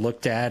measured and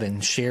looked at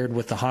and shared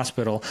with the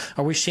hospital?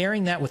 Are we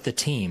sharing that with the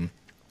team?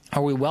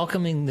 Are we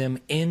welcoming them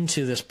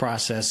into this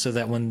process so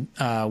that when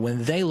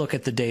they look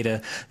at the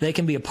data, they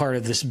can be a part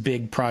of this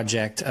big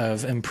project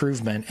of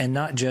improvement and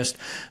not just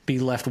be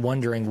left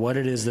wondering what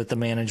it is that the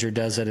manager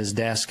does at his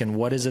desk and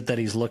what is it that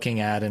he's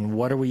looking at and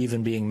what are we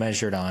even being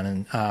measured on?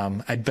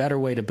 And a better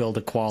way to build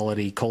a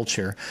quality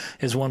culture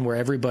is one where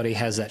everybody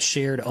has that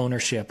shared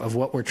ownership of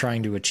what we're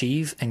trying to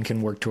achieve and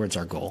can work towards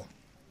our goal.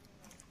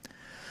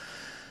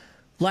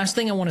 Last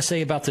thing I want to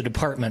say about the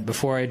department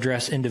before I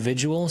address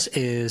individuals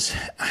is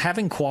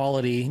having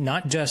quality,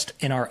 not just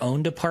in our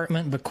own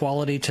department, but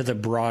quality to the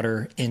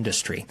broader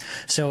industry.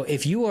 So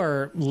if you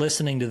are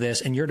listening to this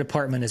and your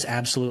department is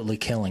absolutely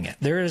killing it,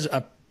 there is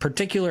a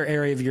particular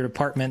area of your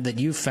department that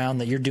you've found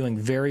that you're doing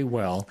very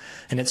well,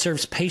 and it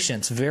serves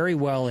patients very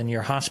well in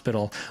your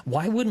hospital,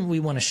 why wouldn't we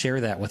want to share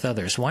that with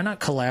others? Why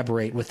not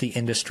collaborate with the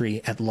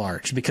industry at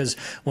large? Because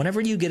whenever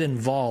you get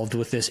involved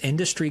with this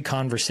industry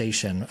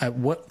conversation,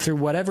 through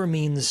whatever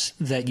means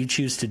that you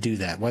choose to do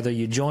that, whether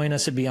you join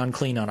us at Beyond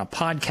Clean on a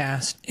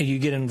podcast, you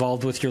get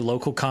involved with your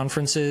local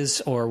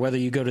conferences, or whether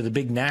you go to the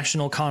big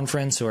national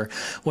conference, or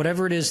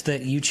whatever it is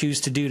that you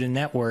choose to do to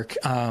network,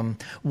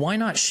 why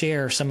not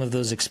share some of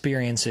those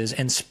experiences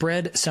and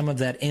spread some of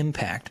that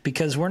impact?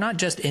 Because we're not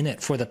just in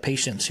it for the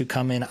patients who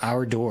come in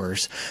our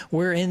doors.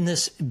 We're in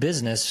this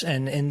business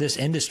and in this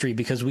industry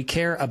because we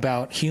care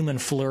about human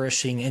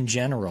flourishing in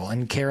general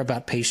and care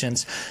about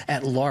patients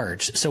at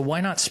large. So why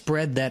not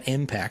spread that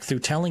impact through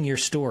telling your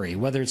story,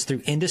 whether it's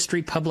through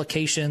industry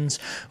publications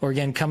or,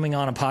 again, coming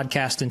on a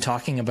podcast and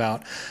talking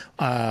about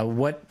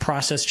what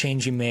process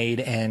change you made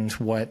and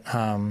what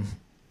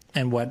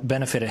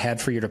benefit it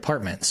had for your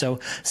department. So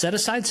set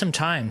aside some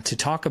time to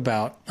talk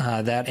about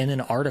that in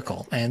an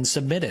article and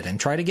submit it and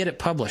try to get it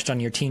published on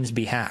your team's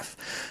behalf.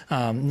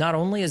 Not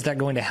only is that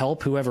going to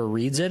help whoever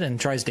reads it and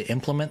tries to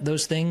implement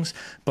those things,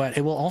 but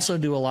it will also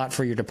do a lot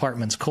for your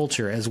department's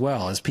culture as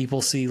well, as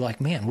people see,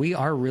 like, man, we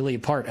are really a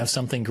part of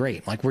something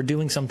great. Like, we're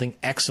doing something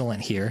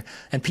excellent here,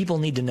 and people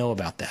need to know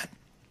about that.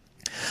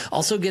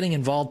 Also, getting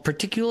involved,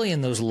 particularly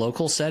in those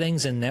local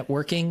settings and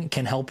networking,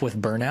 can help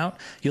with burnout.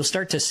 You'll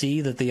start to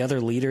see that the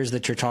other leaders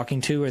that you're talking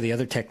to or the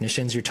other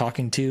technicians you're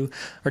talking to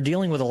are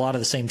dealing with a lot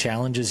of the same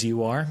challenges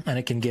you are, and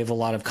it can give a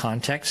lot of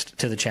context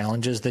to the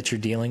challenges that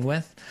you're dealing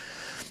with.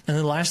 And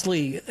then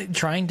lastly,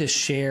 trying to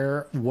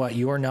share what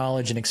your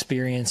knowledge and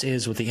experience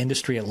is with the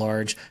industry at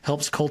large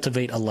helps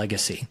cultivate a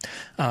legacy.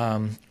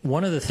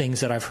 One of the things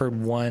that I've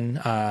heard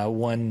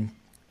one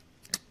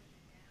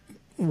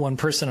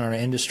person in our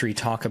industry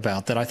talk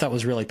about that I thought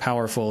was really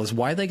powerful is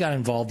why they got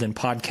involved in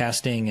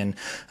podcasting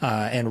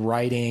and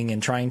writing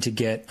and trying to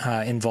get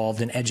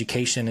involved in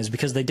education is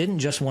because they didn't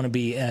just want to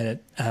be a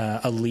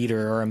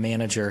leader or a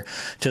manager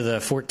to the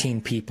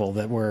 14 people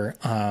that were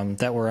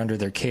under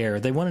their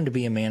care. They wanted to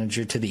be a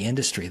manager to the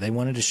industry. They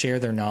wanted to share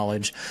their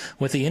knowledge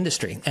with the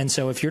industry. And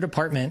so if your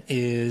department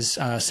is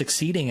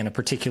succeeding in a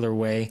particular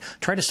way,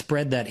 try to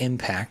spread that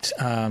impact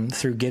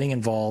through getting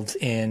involved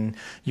in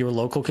your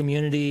local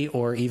community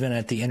or even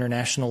at the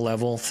international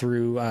level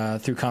through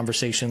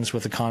conversations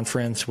with a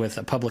conference, with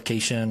a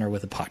publication, or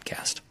with a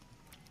podcast.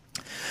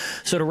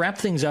 So to wrap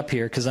things up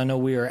here, because I know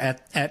we are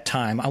at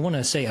time, I want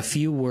to say a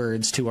few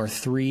words to our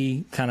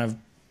three kind of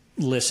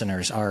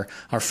listeners, our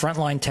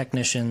frontline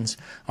technicians,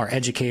 our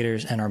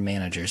educators, and our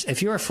managers.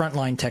 If you're a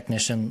frontline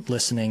technician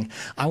listening,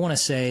 I want to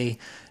say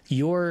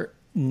your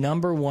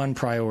number one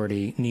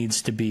priority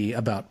needs to be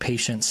about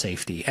patient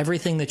safety.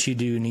 Everything that you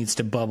do needs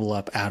to bubble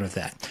up out of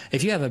that.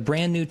 If you have a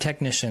brand new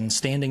technician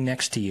standing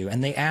next to you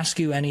and they ask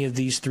you any of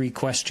these three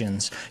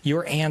questions,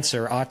 your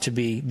answer ought to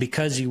be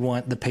because you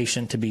want the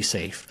patient to be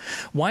safe.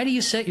 Why do you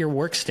set your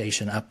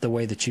workstation up the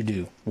way that you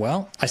do?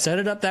 Well, I set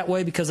it up that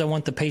way because I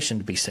want the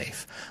patient to be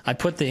safe. I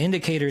put the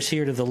indicators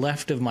here to the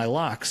left of my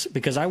locks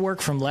because I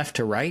work from left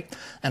to right,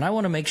 and I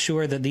want to make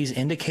sure that these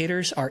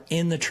indicators are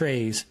in the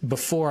trays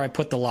before I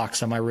put the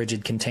locks on my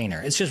rigid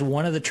container. It's just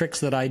one of the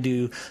tricks that I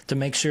do to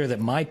make sure that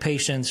my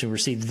patients who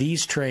receive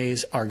these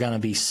trays are going to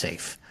be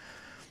safe.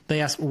 They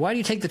ask, why do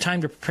you take the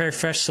time to prepare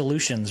fresh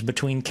solutions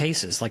between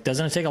cases? Like,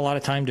 doesn't it take a lot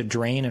of time to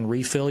drain and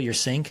refill your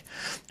sink?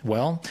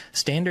 Well,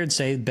 standards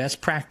say best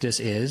practice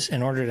is,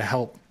 in order to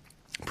help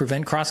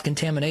prevent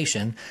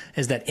cross-contamination,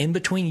 is that in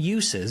between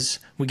uses,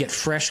 we get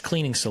fresh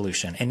cleaning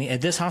solution. And at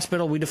this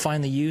hospital, we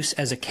define the use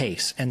as a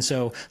case. And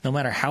so no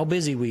matter how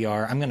busy we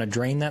are, I'm going to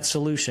drain that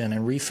solution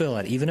and refill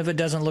it, even if it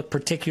doesn't look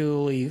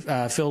particularly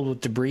filled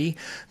with debris,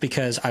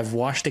 because I've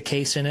washed a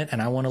case in it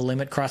and I want to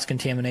limit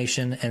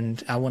cross-contamination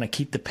and I want to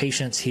keep the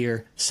patients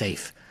here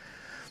safe.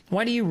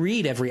 Why do you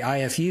read every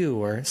IFU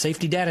or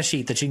safety data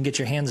sheet that you can get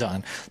your hands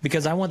on?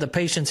 Because I want the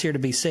patients here to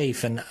be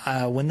safe. And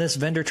when this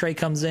vendor tray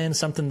comes in,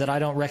 something that I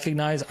don't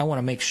recognize, I want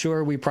to make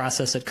sure we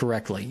process it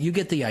correctly. You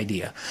get the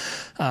idea.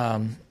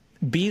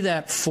 Be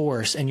that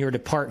force in your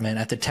department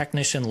at the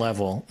technician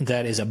level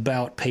that is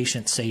about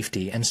patient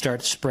safety, and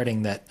start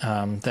spreading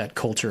that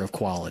culture of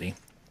quality.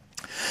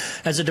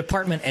 As a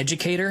department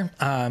educator,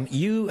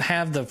 you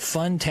have the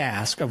fun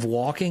task of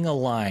walking a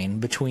line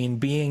between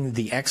being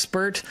the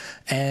expert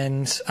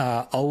and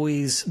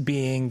always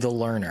being the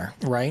learner,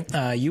 right?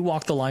 You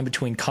walk the line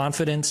between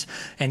confidence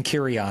and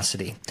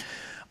curiosity.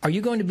 Are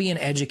you going to be an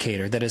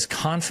educator that is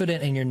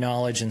confident in your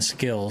knowledge and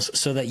skills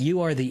so that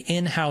you are the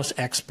in-house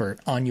expert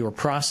on your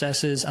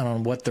processes and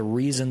on what the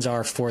reasons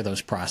are for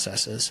those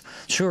processes?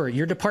 Sure,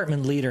 your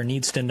department leader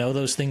needs to know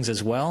those things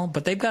as well,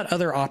 but they've got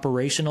other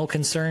operational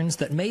concerns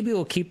that maybe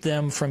will keep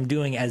them from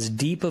doing as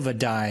deep of a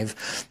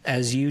dive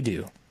as you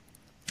do.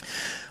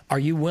 Are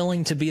you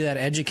willing to be that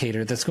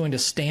educator that's going to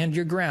stand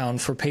your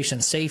ground for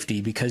patient safety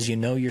because you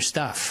know your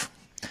stuff?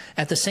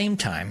 At the same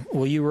time,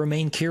 will you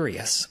remain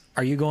curious?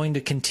 Are you going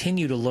to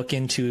continue to look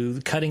into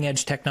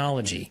cutting-edge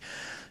technology?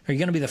 Are you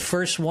going to be the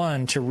first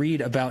one to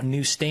read about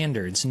new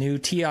standards, new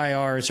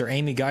TIRs or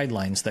AAMI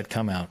guidelines that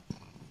come out?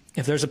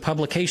 If there's a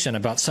publication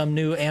about some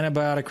new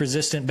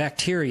antibiotic-resistant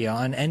bacteria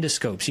on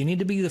endoscopes, you need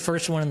to be the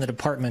first one in the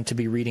department to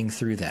be reading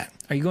through that.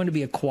 Are you going to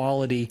be a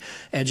quality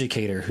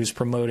educator who's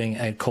promoting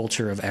a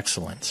culture of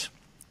excellence?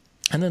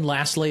 And then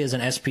lastly, as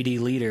an SPD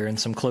leader, and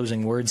some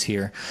closing words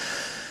here,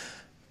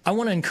 I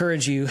want to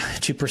encourage you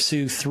to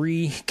pursue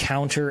 3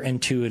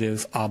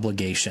 counterintuitive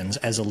obligations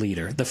as a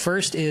leader. The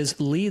first is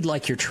lead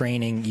like you're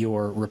training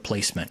your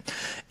replacement.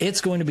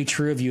 It's going to be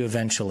true of you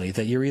eventually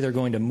that you're either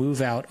going to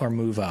move out or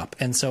move up.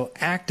 And so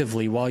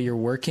actively while you're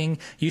working,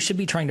 you should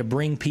be trying to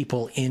bring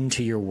people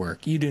into your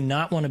work. You do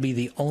not want to be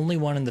the only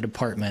one in the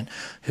department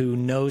who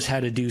knows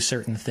how to do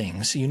certain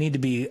things. You need to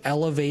be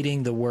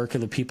elevating the work of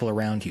the people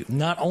around you,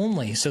 not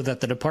only so that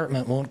the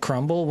department won't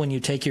crumble when you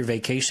take your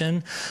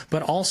vacation,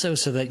 but also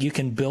so that you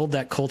can build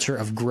that culture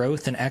of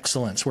growth and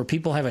excellence where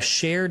people have a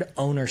shared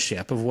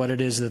ownership of what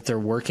it is that they're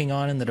working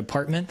on in the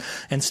department,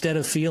 instead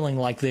of feeling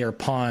like they are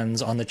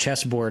pawns on the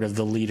chessboard of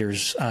the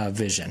leader's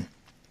vision.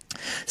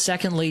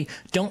 Secondly,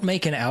 don't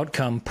make an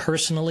outcome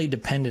personally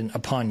dependent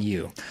upon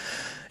you.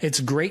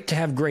 It's great to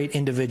have great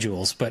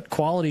individuals, but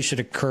quality should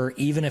occur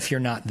even if you're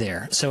not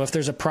there. So if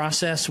there's a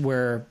process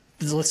where,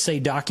 let's say,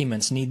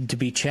 documents need to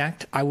be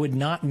checked, I would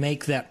not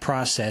make that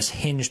process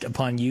hinged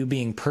upon you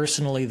being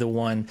personally the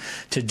one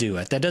to do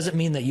it. That doesn't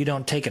mean that you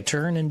don't take a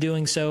turn in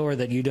doing so or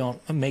that you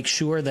don't make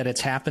sure that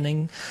it's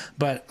happening,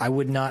 but I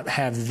would not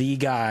have the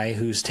guy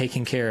who's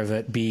taking care of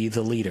it be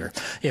the leader.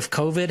 If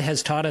COVID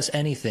has taught us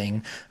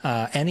anything,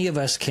 any of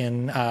us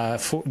can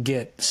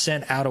get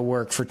sent out of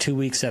work for 2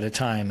 weeks at a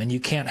time, and you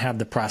can't have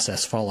the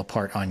process fall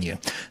apart on you.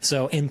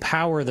 So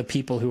empower the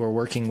people who are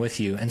working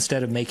with you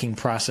instead of making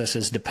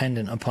processes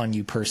dependent upon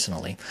you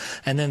personally.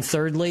 And then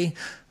thirdly,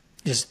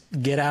 just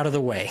get out of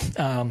the way.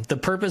 The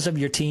purpose of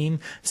your team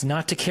is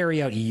not to carry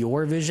out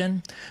your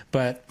vision,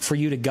 but for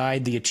you to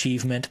guide the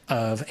achievement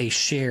of a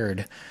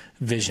shared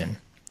vision.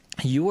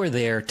 You are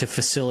there to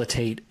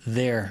facilitate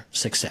their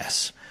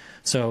success.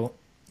 So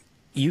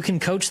you can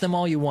coach them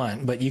all you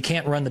want, but you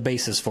can't run the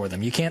bases for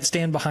them. You can't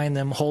stand behind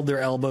them, hold their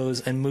elbows,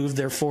 and move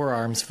their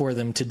forearms for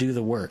them to do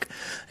the work.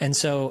 And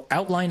so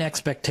outline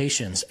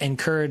expectations,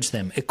 encourage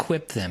them,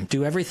 equip them,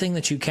 do everything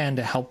that you can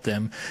to help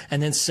them,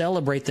 and then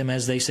celebrate them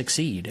as they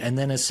succeed. And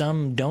then as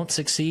some don't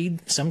succeed,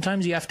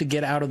 sometimes you have to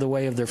get out of the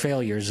way of their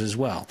failures as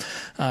well.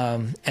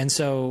 And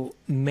so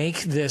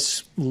make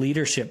this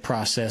leadership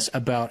process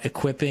about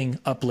equipping,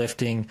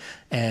 uplifting,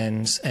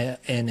 and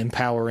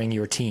empowering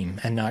your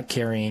team, and not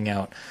carrying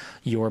out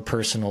your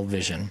personal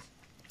vision.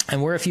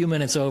 And we're a few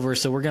minutes over,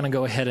 so we're going to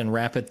go ahead and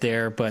wrap it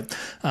there, but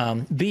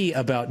be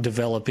about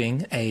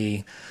developing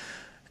a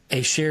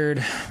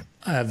shared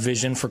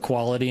vision for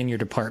quality in your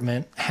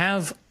department.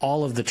 Have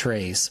all of the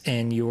trays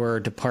in your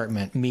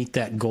department meet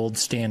that gold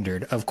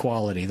standard of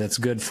quality that's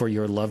good for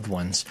your loved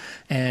ones.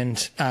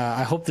 And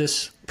I hope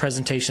this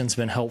presentation's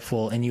been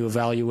helpful in you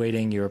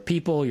evaluating your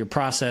people, your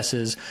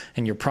processes,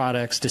 and your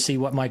products to see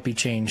what might be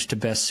changed to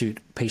best suit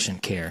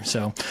patient care.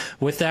 So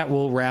with that,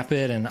 we'll wrap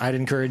it, and I'd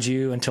encourage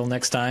you, until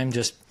next time,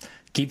 just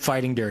keep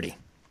fighting dirty.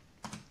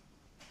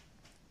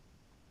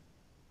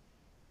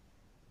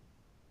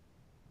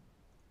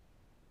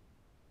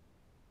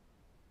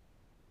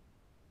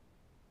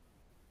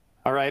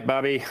 All right,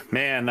 Bobby.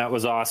 Man, that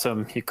was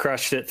awesome. You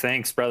crushed it.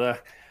 Thanks, brother.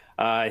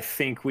 I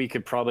think we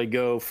could probably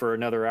go for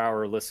another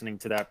hour listening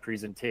to that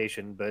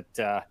presentation, but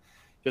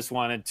just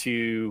wanted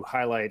to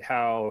highlight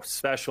how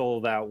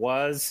special that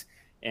was.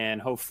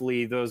 And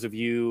hopefully those of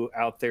you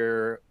out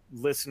there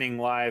listening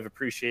live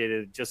appreciate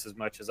it just as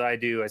much as I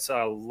do. I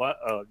saw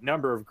a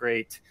number of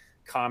great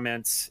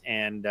comments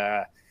and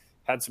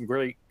had some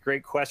great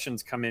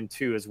questions come in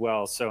too as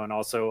well. So, and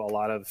also a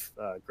lot of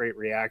great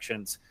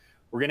reactions.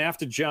 We're going to have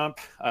to jump.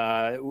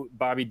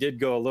 Bobby did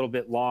go a little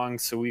bit long,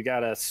 so we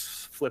got to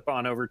flip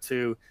on over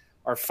to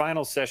our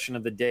final session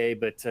of the day,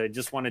 but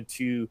just wanted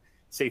to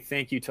say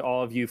thank you to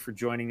all of you for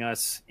joining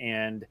us,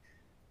 and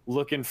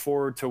looking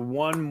forward to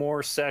one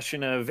more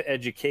session of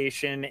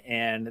education,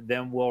 and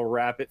then we'll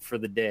wrap it for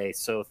the day.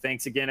 So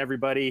thanks again,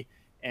 everybody,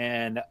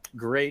 and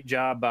great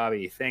job,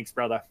 Bobby. Thanks,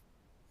 brother.